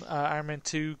from Iron Man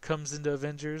 2 comes into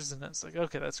Avengers, and it's like,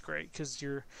 okay, that's great, because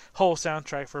your whole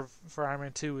soundtrack for Iron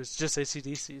Man 2 is just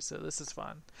AC/DC, so this is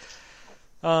fun.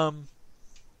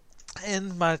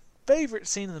 And my favorite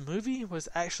scene in the movie was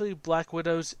actually Black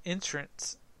Widow's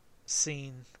entrance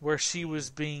scene, where she was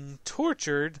being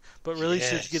tortured, but really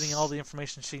she was getting all the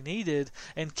information she needed,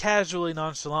 and casually,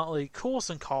 nonchalantly,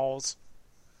 Coulson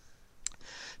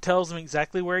tells him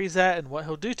exactly where he's at and what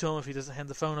he'll do to him if he doesn't hand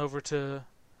the phone over to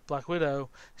Black Widow.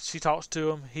 She talks to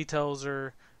him. He tells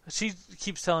her. She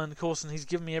keeps telling Coulson, he's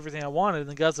giving me everything I wanted. And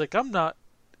the guy's like, I'm not.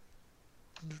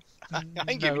 I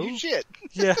ain't giving you shit.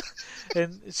 Yeah.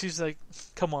 And she's like,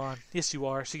 come on. Yes, you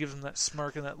are. She gives him that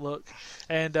smirk and that look.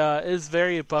 And it was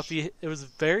very Buffy. It was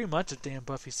very much a damn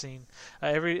Buffy scene.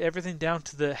 Everything down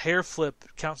to the hair flip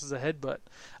counts as a headbutt.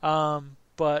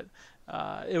 But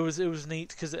it was neat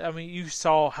because, I mean, you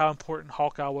saw how important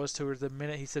Hawkeye was to her the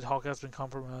minute he said Hawkeye's been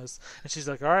compromised, and she's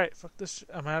like, all right, fuck this,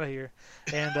 I'm out of here.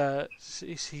 And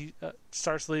she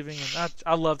starts leaving, and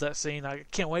I love that scene. I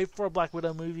can't wait for a Black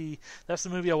Widow movie. That's the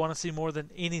movie I want to see more than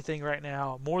anything right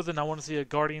now, more than I want to see a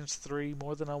Guardians 3,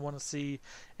 more than I want to see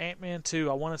Ant-Man 2.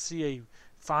 I want to see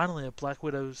finally a Black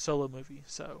Widow solo movie.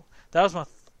 So that was my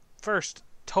first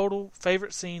total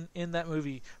favorite scene in that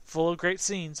movie, full of great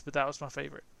scenes, but that was my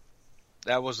favorite.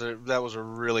 That was a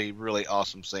really, really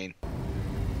awesome scene.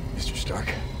 Mr. Stark.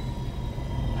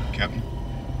 Captain.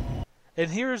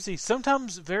 And here's the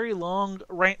sometimes very long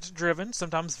rant-driven,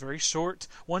 sometimes very short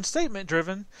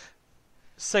one-statement-driven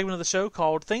segment of the show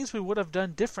called Things We Would Have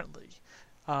Done Differently.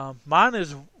 Mine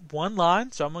is one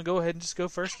line, so I'm going to go ahead and just go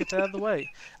first, get that out of the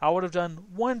way. I would have done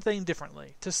one thing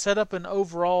differently. To set up an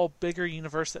overall bigger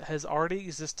universe that has already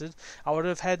existed, I would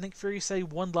have had Nick Fury say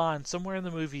one line somewhere in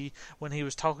the movie when he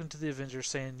was talking to the Avengers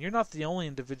saying, you're not the only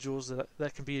individuals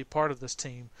that can be a part of this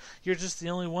team. You're just the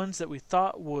only ones that we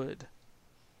thought would.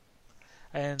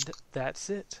 And that's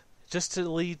it. Just to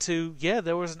lead to, yeah,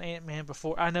 there was an Ant-Man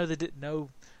before. I know they didn't know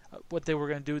what they were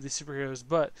going to do with these superheroes,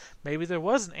 but maybe there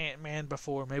was an Ant-Man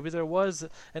before. Maybe there was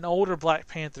an older Black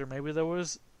Panther. Maybe there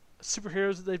was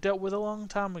superheroes that they've dealt with a long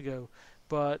time ago,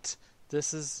 but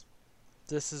this is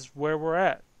where we're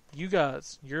at. You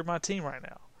guys, you're my team right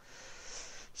now.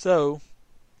 So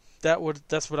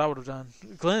that's what I would have done.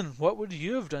 Glenn, what would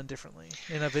you have done differently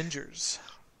in Avengers?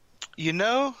 You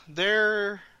know,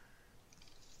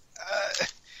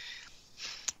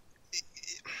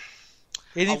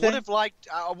 Anything?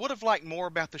 I would have liked more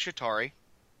about the Chitauri.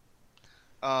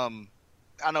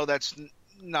 I know that's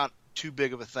not too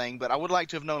big of a thing, but I would like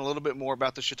to have known a little bit more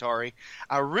about the Chitauri.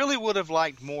 I really would have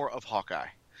liked more of Hawkeye.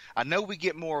 I know we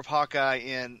get more of Hawkeye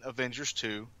in Avengers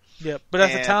 2. Yeah, but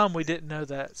at the time we didn't know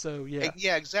that, so yeah.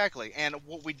 Yeah, exactly. And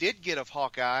what we did get of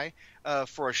Hawkeye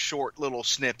for a short little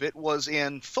snippet was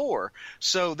in Thor.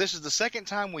 So this is the second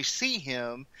time we see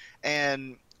him,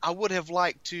 and I would have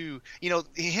liked to,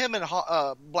 him and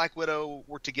Black Widow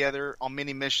were together on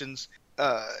many missions.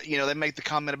 They make the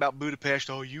comment about Budapest.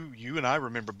 Oh, you and I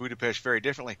remember Budapest very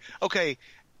differently. Okay,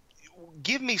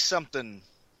 give me something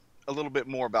a little bit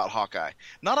more about Hawkeye.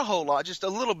 Not a whole lot, just a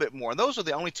little bit more. And those are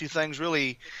the only two things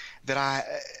really that I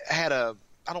had I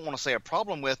don't want to say a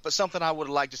problem with, but something I would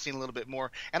have liked to see a little bit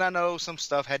more. And I know some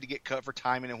stuff had to get cut for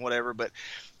timing and whatever, but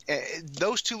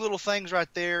those two little things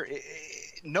right there,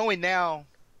 knowing now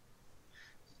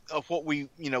of what we're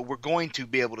going to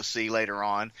be able to see later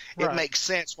on, right, it makes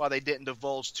sense why they didn't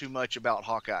divulge too much about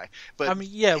Hawkeye. But I mean,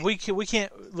 yeah, we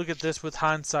can't look at this with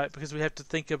hindsight because we have to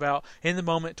think about in the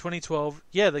moment 2012.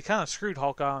 Yeah, they kind of screwed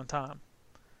Hawkeye on time.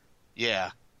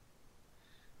 Yeah.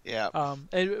 Yeah.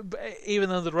 Even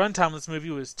though the runtime of this movie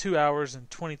was 2 hours and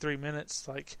 23 minutes,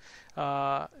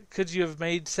 could you have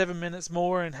made 7 minutes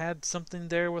more and had something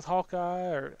there with Hawkeye?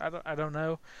 Or I don't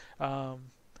know.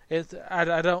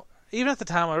 I don't. Even at the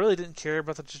time, I really didn't care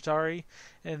about the Chitauri,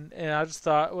 and I just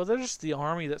thought, well, they're just the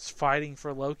army that's fighting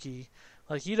for Loki.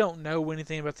 Like, you don't know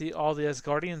anything about all the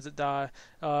Asgardians that die.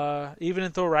 Even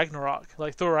in Thor Ragnarok,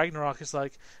 Thor Ragnarok is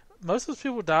most of those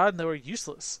people died and they were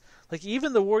useless. Like,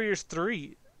 even the Warriors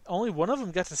 3, only one of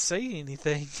them got to say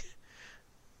anything.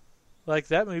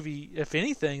 That movie, if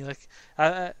anything,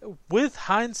 with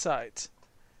hindsight,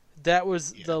 that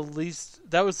was the least.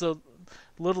 That was the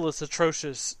littlest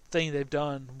atrocious thing they've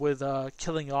done with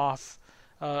killing off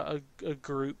a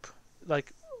group,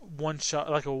 one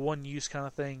shot, a one use kind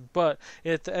of thing. But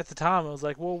at the time, I was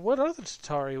like, well, what are the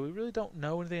Chitauri? We really don't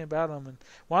know anything about them, and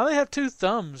why do they have two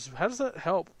thumbs? How does that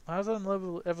help? How is that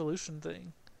an evolution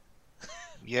thing?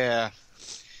 Yeah.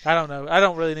 I don't know. I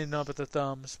don't really need to know about the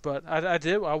thumbs, but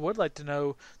I would like to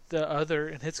know the other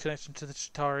and his connection to the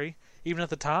Chitauri. Even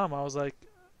at the time, I was like,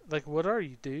 what are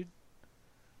you, dude?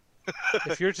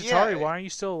 If you're Chitauri, why aren't you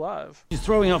still alive? He's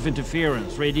throwing off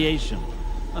interference, radiation.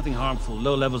 Nothing harmful,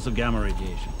 low levels of gamma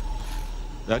radiation.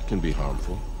 That can be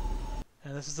harmful.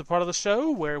 And this is the part of the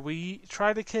show where we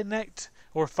try to connect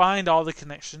or find all the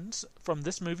connections from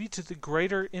this movie to the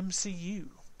greater MCU.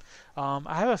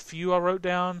 I have a few I wrote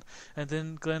down, and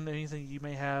then Glenn, anything you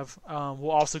may have.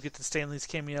 We'll also get to Stanley's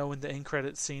cameo in the end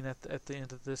credits scene at the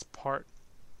end of this part.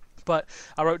 But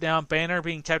I wrote down Banner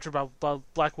being captured by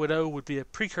Black Widow would be a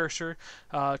precursor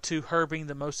to her being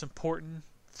the most important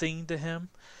thing to him.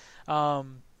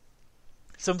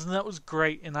 Something that was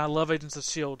great, and I love Agents of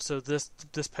S.H.I.E.L.D., so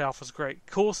this payoff was great.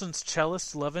 Coulson's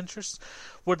cellist love interest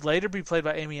would later be played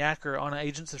by Amy Acker on an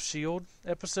Agents of S.H.I.E.L.D.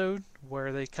 episode,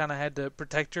 where they kind of had to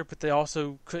protect her, but they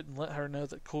also couldn't let her know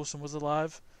that Coulson was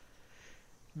alive.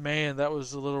 Man, that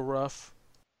was a little rough.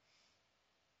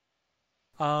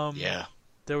 Yeah.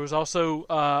 There was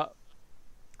also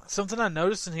something I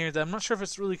noticed in here that I'm not sure if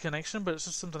it's really a connection, but it's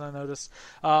just something I noticed.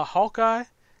 Hawkeye,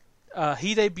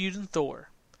 he debuted in Thor,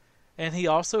 and he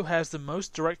also has the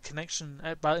most direct connection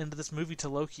by the end of this movie to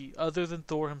Loki, other than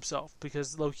Thor himself,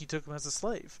 because Loki took him as a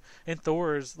slave, and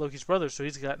Thor is Loki's brother, so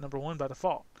he's got number one by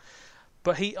default.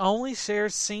 But he only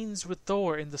shares scenes with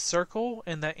Thor in the circle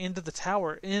and that end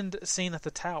scene at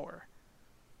the tower.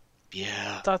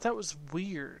 Yeah. I thought that was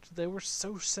weird. They were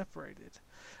so separated.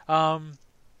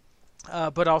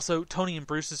 But also, Tony and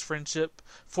Bruce's friendship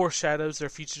foreshadows their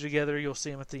future together. You'll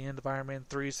see them at the end of Iron Man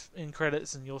 3's end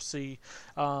credits, and you'll see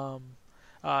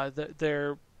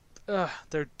their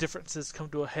differences come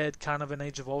to a head kind of in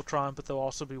Age of Ultron, but they'll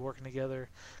also be working together.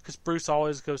 Because Bruce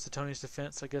always goes to Tony's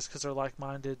defense, I guess, because they're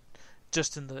like-minded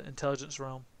just in the intelligence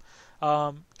realm.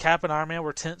 Cap and Iron Man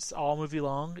were tense all movie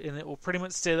long, and it will pretty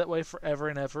much stay that way forever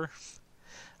and ever.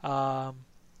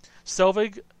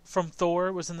 Selvig from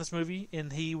Thor was in this movie,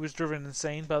 and he was driven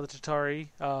insane by the Chitauri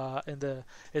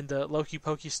in the Loki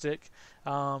pokey stick.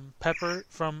 Pepper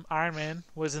from Iron Man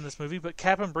was in this movie, but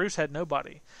Cap and Bruce had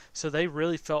nobody, so they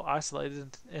really felt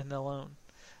isolated and alone.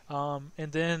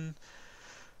 And then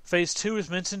Phase 2 is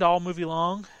mentioned all movie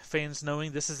long, fans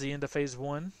knowing this is the end of Phase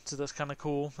 1, so that's kind of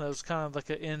cool. That was kind of like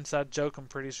an inside joke, I'm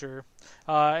pretty sure.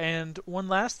 And one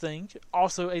last thing,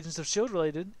 also Agents of S.H.I.E.L.D.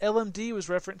 related, LMD was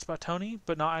referenced by Tony,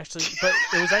 but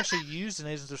it was actually used in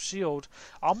Agents of S.H.I.E.L.D.,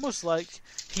 almost like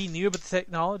he knew about the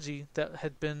technology that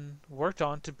had been worked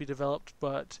on to be developed,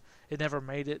 but it never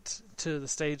made it to the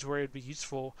stage where it'd be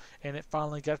useful, and it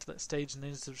finally got to that stage in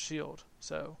Agents of S.H.I.E.L.D.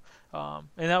 So, and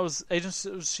that was Agents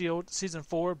of S.H.I.E.L.D. Season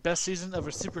 4, best season of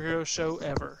a superhero show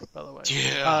ever, by the way.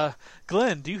 Yeah.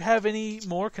 Glenn, do you have any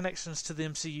more connections to the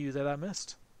MCU that I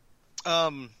missed?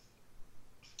 Well,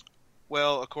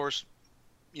 of course,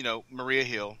 Maria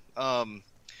Hill.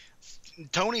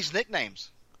 Tony's nicknames.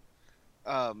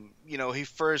 He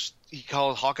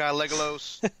called Hawkeye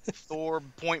Legolas, Thor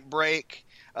Point Break,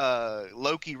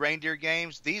 Loki Reindeer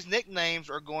Games. These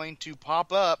nicknames are going to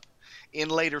pop up in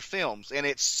later films, and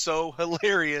it's so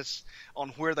hilarious on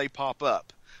where they pop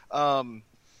up. One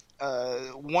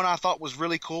I thought was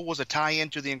really cool was a tie-in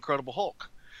to the Incredible Hulk,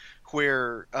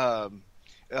 where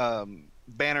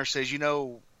Banner says,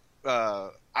 I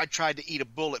tried to eat a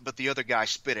bullet, but the other guy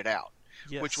spit it out,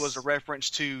 yes. Which was a reference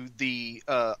to the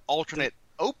alternate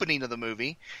opening of the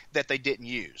movie that they didn't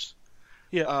use.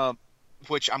 Yeah.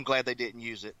 Which I'm glad they didn't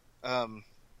use it. Of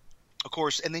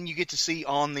course, and then you get to see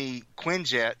on the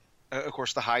Quinjet, of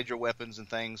course, the Hydra weapons and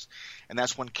things, and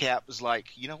that's when Cap was like,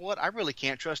 you know what? I really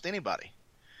can't trust anybody.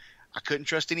 I couldn't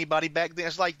trust anybody back then.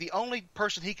 It's like the only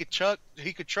person he could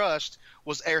trust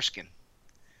was Erskine,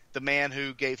 the man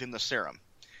who gave him the serum,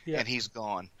 and he's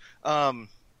gone.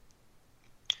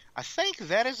 I think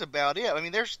that is about it. I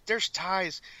mean, there's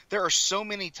ties. There are so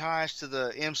many ties to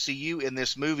the MCU in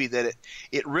this movie that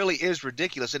it really is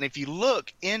ridiculous. And if you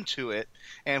look into it,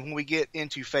 and when we get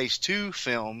into Phase 2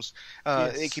 films,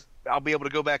 I'll be able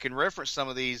to go back and reference some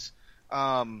of these.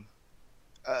 They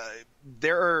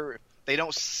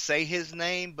don't say his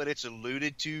name, but it's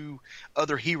alluded to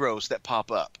other heroes that pop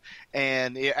up.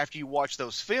 And after you watch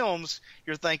those films,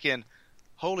 you're thinking,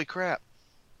 holy crap,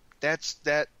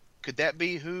 could that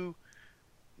be who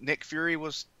Nick Fury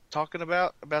was talking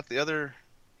about the other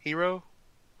hero?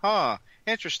 Huh,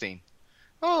 interesting.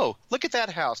 Oh, look at that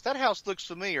house. That house looks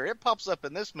familiar. It pops up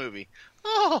in this movie.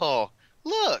 Oh,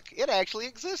 look, it actually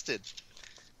existed.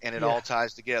 And it all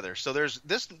ties together. So there's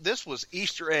this was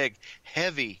Easter egg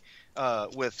heavy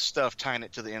with stuff tying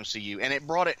it to the MCU. And it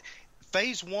brought it –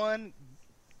 Phase 1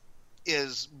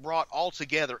 is brought all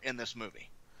together in this movie.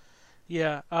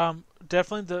 Yeah,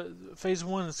 definitely the Phase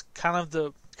 1 is kind of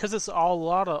because it's a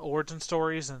lot of origin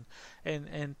stories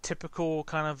and typical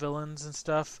kind of villains and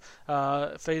stuff.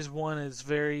 Phase 1 is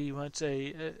very much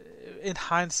in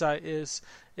hindsight it's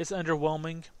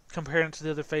underwhelming compared to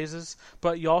the other phases,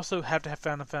 but you also have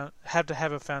to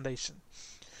have a foundation.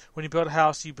 When you build a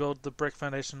house, you build the brick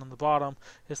foundation on the bottom.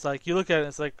 It's like you look at it,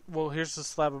 it's like, well, here's a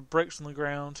slab of bricks on the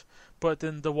ground, but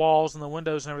then the walls and the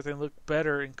windows and everything look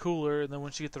better and cooler. And then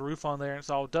once you get the roof on there and it's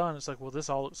all done, it's like, well, this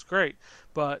all looks great.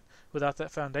 But without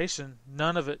that foundation,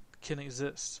 none of it can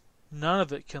exist. None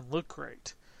of it can look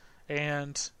great.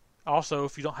 And also,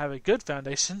 if you don't have a good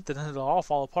foundation, then it'll all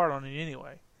fall apart on you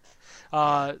anyway.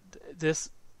 This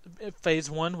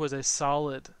Phase 1 was a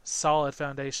solid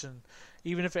foundation.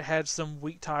 Even if it had some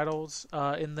weak titles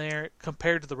in there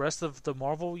compared to the rest of the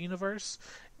Marvel universe,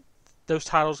 those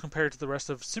titles compared to the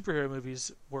rest of superhero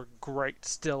movies were great,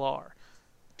 still are.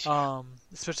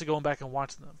 Especially going back and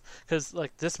watching them. Because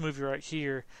like this movie right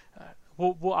here,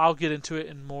 I'll get into it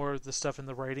in more of the stuff in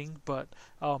the rating, but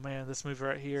oh man, this movie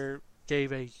right here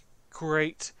gave a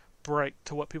great break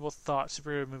to what people thought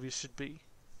superhero movies should be.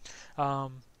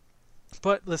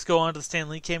 But let's go on to the Stan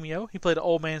Lee cameo. He played an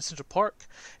old man in Central Park,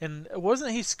 and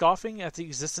wasn't he scoffing at the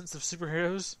existence of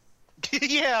superheroes?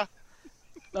 Yeah.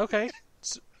 Okay.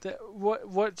 So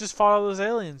what? Just follow those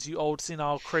aliens, you old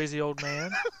senile crazy old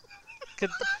man.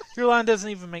 Your line doesn't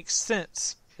even make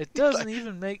sense. It doesn't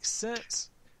even make sense.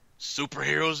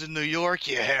 Superheroes in New York?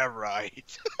 Yeah,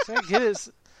 right. So I get it.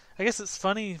 I guess it's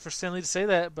funny for Stan Lee to say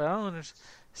that, but I don't understand.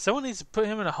 Someone needs to put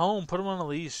him in a home, put him on a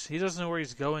leash. He doesn't know where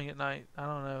he's going at night. I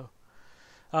don't know.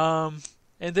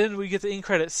 And then we get the end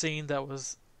credits scene that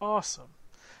was awesome.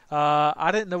 I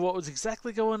didn't know what was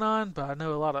exactly going on, but I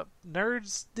know a lot of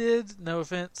nerds did. No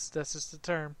offense, that's just a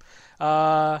term.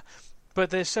 But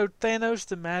they showed Thanos,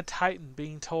 the Mad Titan,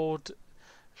 being told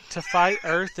to fight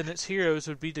Earth and its heroes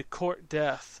would be to court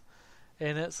death.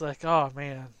 And it's like, oh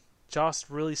man, Joss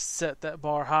really set that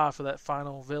bar high for that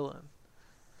final villain.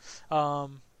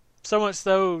 So much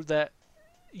so that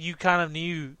you kind of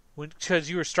knew, because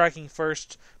you were striking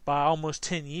first by almost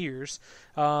 10 years,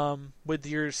 with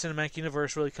your cinematic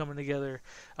universe really coming together,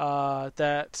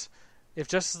 that if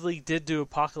Justice League did do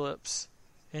Apocalypse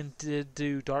and did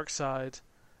do Darkseid,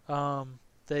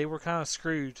 they were kind of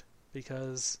screwed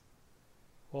because,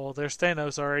 well, there's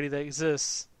Thanos already that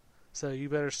exists. So you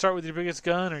better start with your biggest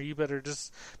gun, or you better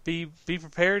just be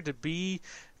prepared to be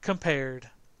compared.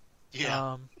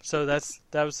 Yeah. So that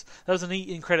was a neat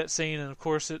in credit scene, and of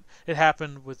course it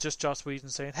happened with just Joss Whedon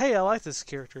saying, "Hey, I like this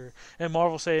character," and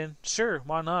Marvel saying, "Sure,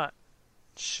 why not?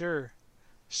 Sure."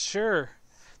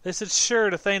 They said sure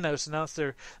to Thanos,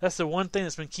 and that's the one thing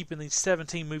that's been keeping these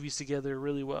 17 movies together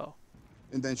really well.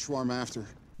 And then swarm after.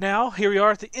 Now, here we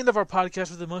are at the end of our podcast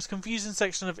with the most confusing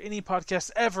section of any podcast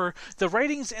ever, the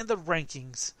ratings and the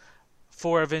rankings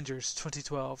for Avengers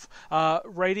 2012.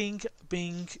 Rating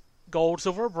being gold,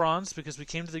 silver, or bronze, because we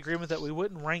came to the agreement that we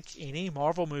wouldn't rank any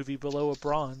Marvel movie below a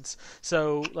bronze.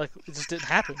 So, it just didn't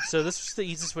happen. So this was the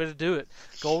easiest way to do it.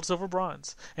 Gold, silver,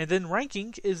 bronze. And then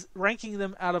ranking is ranking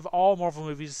them out of all Marvel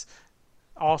movies,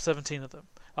 all 17 of them.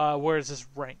 Where does this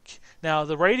rank? Now,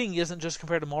 the rating isn't just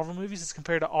compared to Marvel movies, it's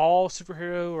compared to all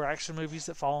superhero or action movies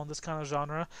that fall in this kind of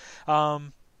genre.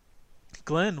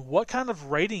 Glenn, what kind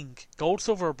of rating, gold,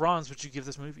 silver, or bronze, would you give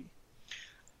this movie?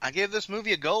 I give this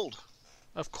movie a gold.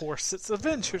 Of course, it's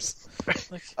Avengers.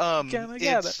 This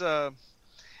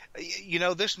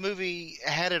movie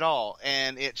had it all,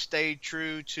 and it stayed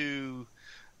true to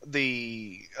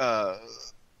the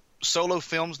solo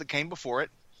films that came before it.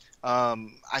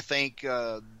 I think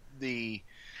the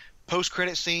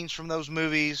post-credit scenes from those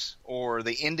movies, or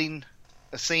the ending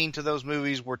scene to those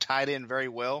movies, were tied in very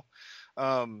well,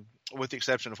 with the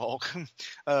exception of Hulk.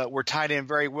 Were tied in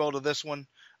very well to this one,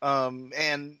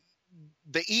 and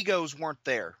the egos weren't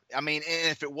there. I mean,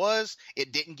 and if it was,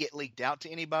 it didn't get leaked out to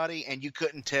anybody, and you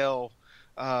couldn't tell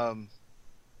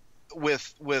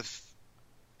with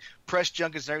press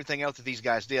junkets and everything else that these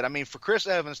guys did. I mean, for Chris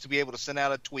Evans to be able to send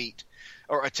out a tweet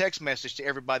or a text message to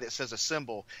everybody that says a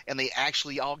symbol, and they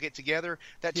actually all get together,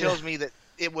 that tells me that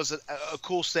it was a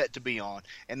cool set to be on,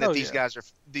 and that these guys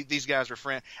are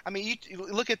friends. I mean, you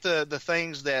look at the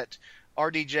things that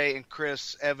RDJ and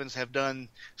Chris Evans have done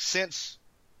since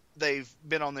they've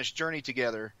been on this journey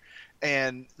together,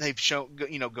 and they've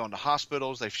gone to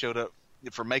hospitals. They've showed up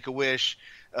for Make-A-Wish.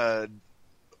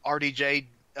 RDJ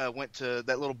went to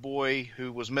that little boy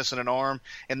who was missing an arm,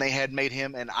 and they had made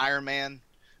him an Iron Man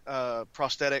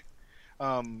prosthetic.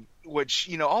 Which,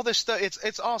 all this stuff,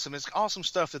 it's awesome. It's awesome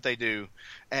stuff that they do.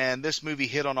 And this movie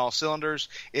hit on all cylinders.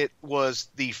 It was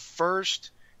the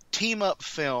first team up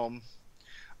film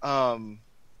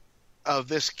of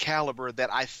this caliber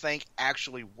that I think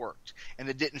actually worked, and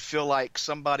it didn't feel like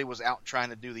somebody was out trying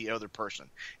to do the other person.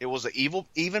 It was an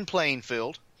even playing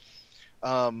field,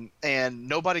 and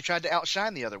nobody tried to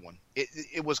outshine the other one.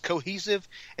 It was cohesive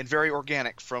and very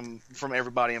organic from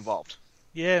everybody involved.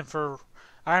 Yeah, and for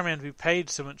Iron Man to be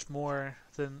paid so much more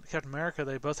than Captain America,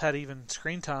 they both had even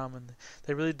screen time, and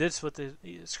they really did split the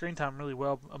screen time really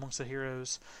well amongst the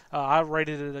heroes. I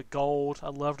rated it a gold. I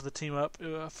loved the team up.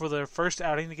 For their first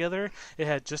outing together, it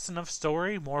had just enough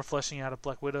story, more fleshing out of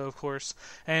Black Widow, of course,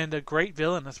 and a great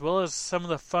villain, as well as some of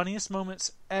the funniest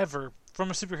moments ever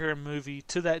from a superhero movie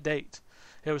to that date.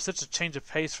 It was such a change of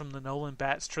pace from the Nolan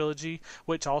Bats trilogy,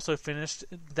 which also finished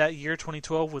that year,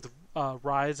 2012, with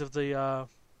Rise of the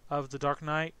Dark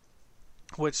Knight,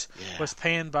 which was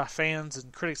panned by fans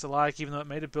and critics alike. Even though it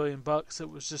made $1 billion,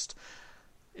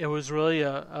 it was really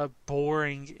a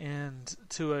boring end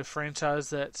to a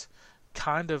franchise that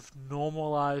kind of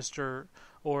normalized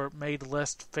or made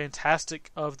less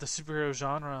fantastic of the superhero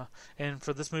genre. And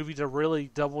for this movie to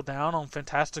really double down on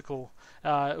fantastical,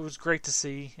 it was great to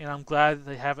see. And I'm glad that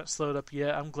they haven't slowed up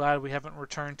yet. I'm glad we haven't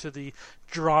returned to the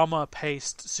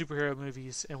drama-paced superhero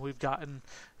movies, and we've gotten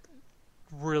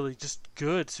really just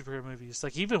good superhero movies.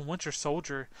 Like, even Winter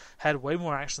Soldier had way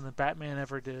more action than Batman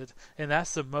ever did, and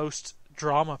that's the most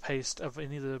drama paced of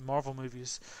any of the Marvel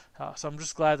movies. So I'm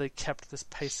just glad they kept this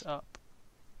pace up.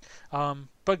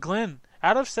 But Glenn,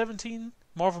 out of 17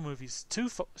 Marvel movies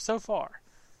so far,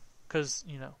 because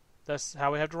that's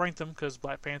how we have to rank them, because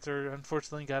Black Panther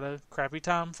unfortunately got a crappy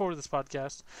time for this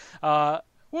podcast,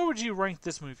 where would you rank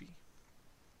this movie?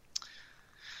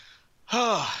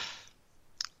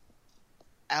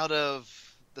 Out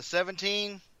of the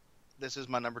 17, this is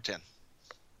my number 10.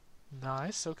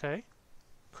 Nice, okay.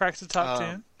 Cracks the top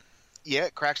 10. Yeah,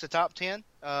 it cracks the top 10.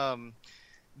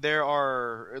 There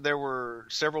were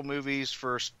several movies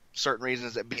for certain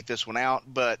reasons that beat this one out,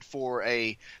 but for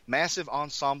a massive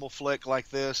ensemble flick like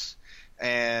this,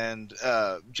 and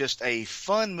just a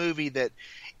fun movie that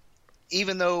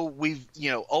even though we've,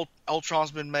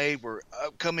 Ultron's been made, we're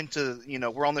coming to,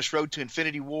 we're on this road to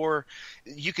Infinity War,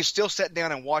 you can still sit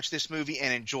down and watch this movie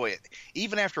and enjoy it.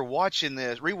 Even after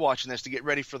rewatching this to get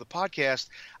ready for the podcast,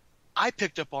 I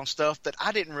picked up on stuff that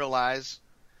I didn't realize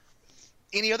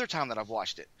any other time that I've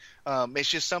watched it. It's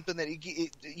just something that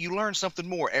you learn something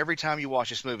more every time you watch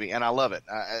this movie, and I love it.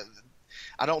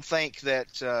 I don't think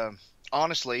that,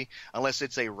 honestly, unless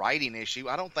it's a writing issue,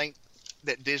 I don't think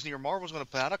that Disney or Marvel's going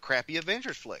to put out a crappy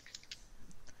Avengers flick.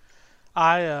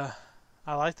 I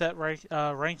like that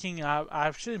ranking.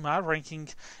 Actually, my ranking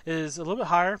is a little bit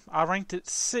higher. I ranked it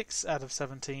 6 out of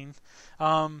 17.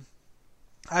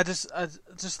 I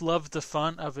just love the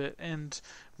fun of it, and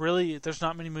really, there's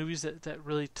not many movies that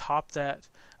really top that.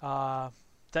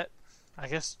 That, I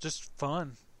guess, just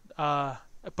fun.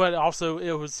 But also,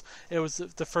 it was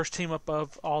the first team up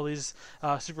of all these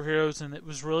superheroes, and it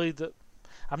was really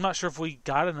I'm not sure if we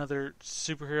got another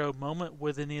superhero moment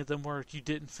with any of them where you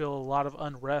didn't feel a lot of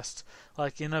unrest.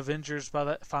 Like in Avengers, by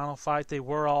that final fight, they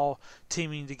were all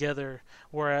teaming together.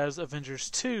 Whereas Avengers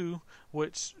 2,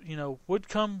 which, would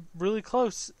come really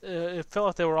close, it felt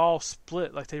like they were all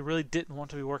split. Like they really didn't want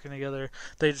to be working together.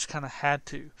 They just kind of had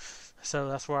to. So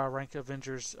that's where I rank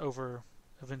Avengers over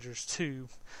Avengers 2.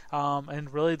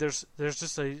 And really, there's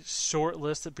just a short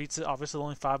list that beats it. Obviously,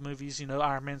 only 5 movies.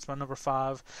 Iron Man's my number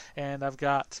 5, and I've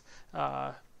got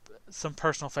some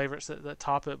personal favorites that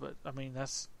top it. But I mean,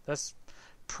 that's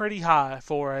pretty high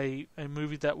for a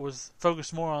movie that was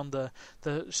focused more on the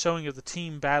showing of the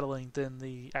team battling than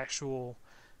the actual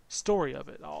story of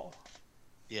it all.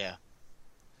 Yeah.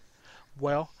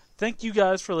 Well, thank you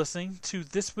guys for listening to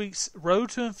this week's Road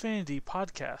to Infinity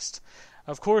podcast.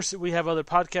 Of course, we have other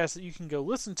podcasts that you can go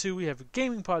listen to. We have a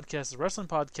gaming podcast, a wrestling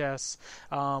podcast.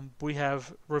 We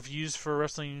have reviews for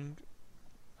wrestling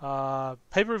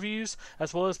pay-per-views,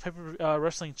 as well as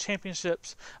wrestling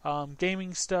championships,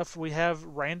 gaming stuff. We have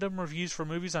random reviews for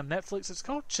movies on Netflix. It's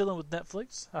called Chillin' with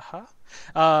Netflix.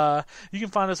 You can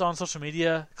find us on social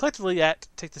media, collectively at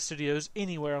Take the Studios,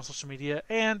 anywhere on social media,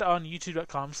 and on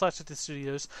youtube.com/Take the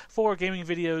Studios for gaming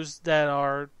videos that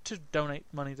are to donate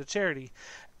money to charity.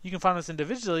 You can find us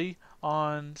individually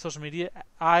on social media.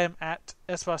 I am at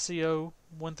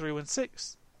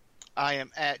Espacio1316. I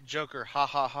am at Joker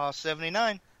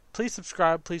 79. Please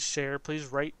subscribe, please share, please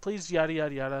rate, please yada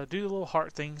yada yada. Do the little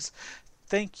heart things.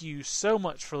 Thank you so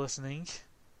much for listening,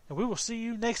 and we will see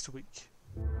you next week.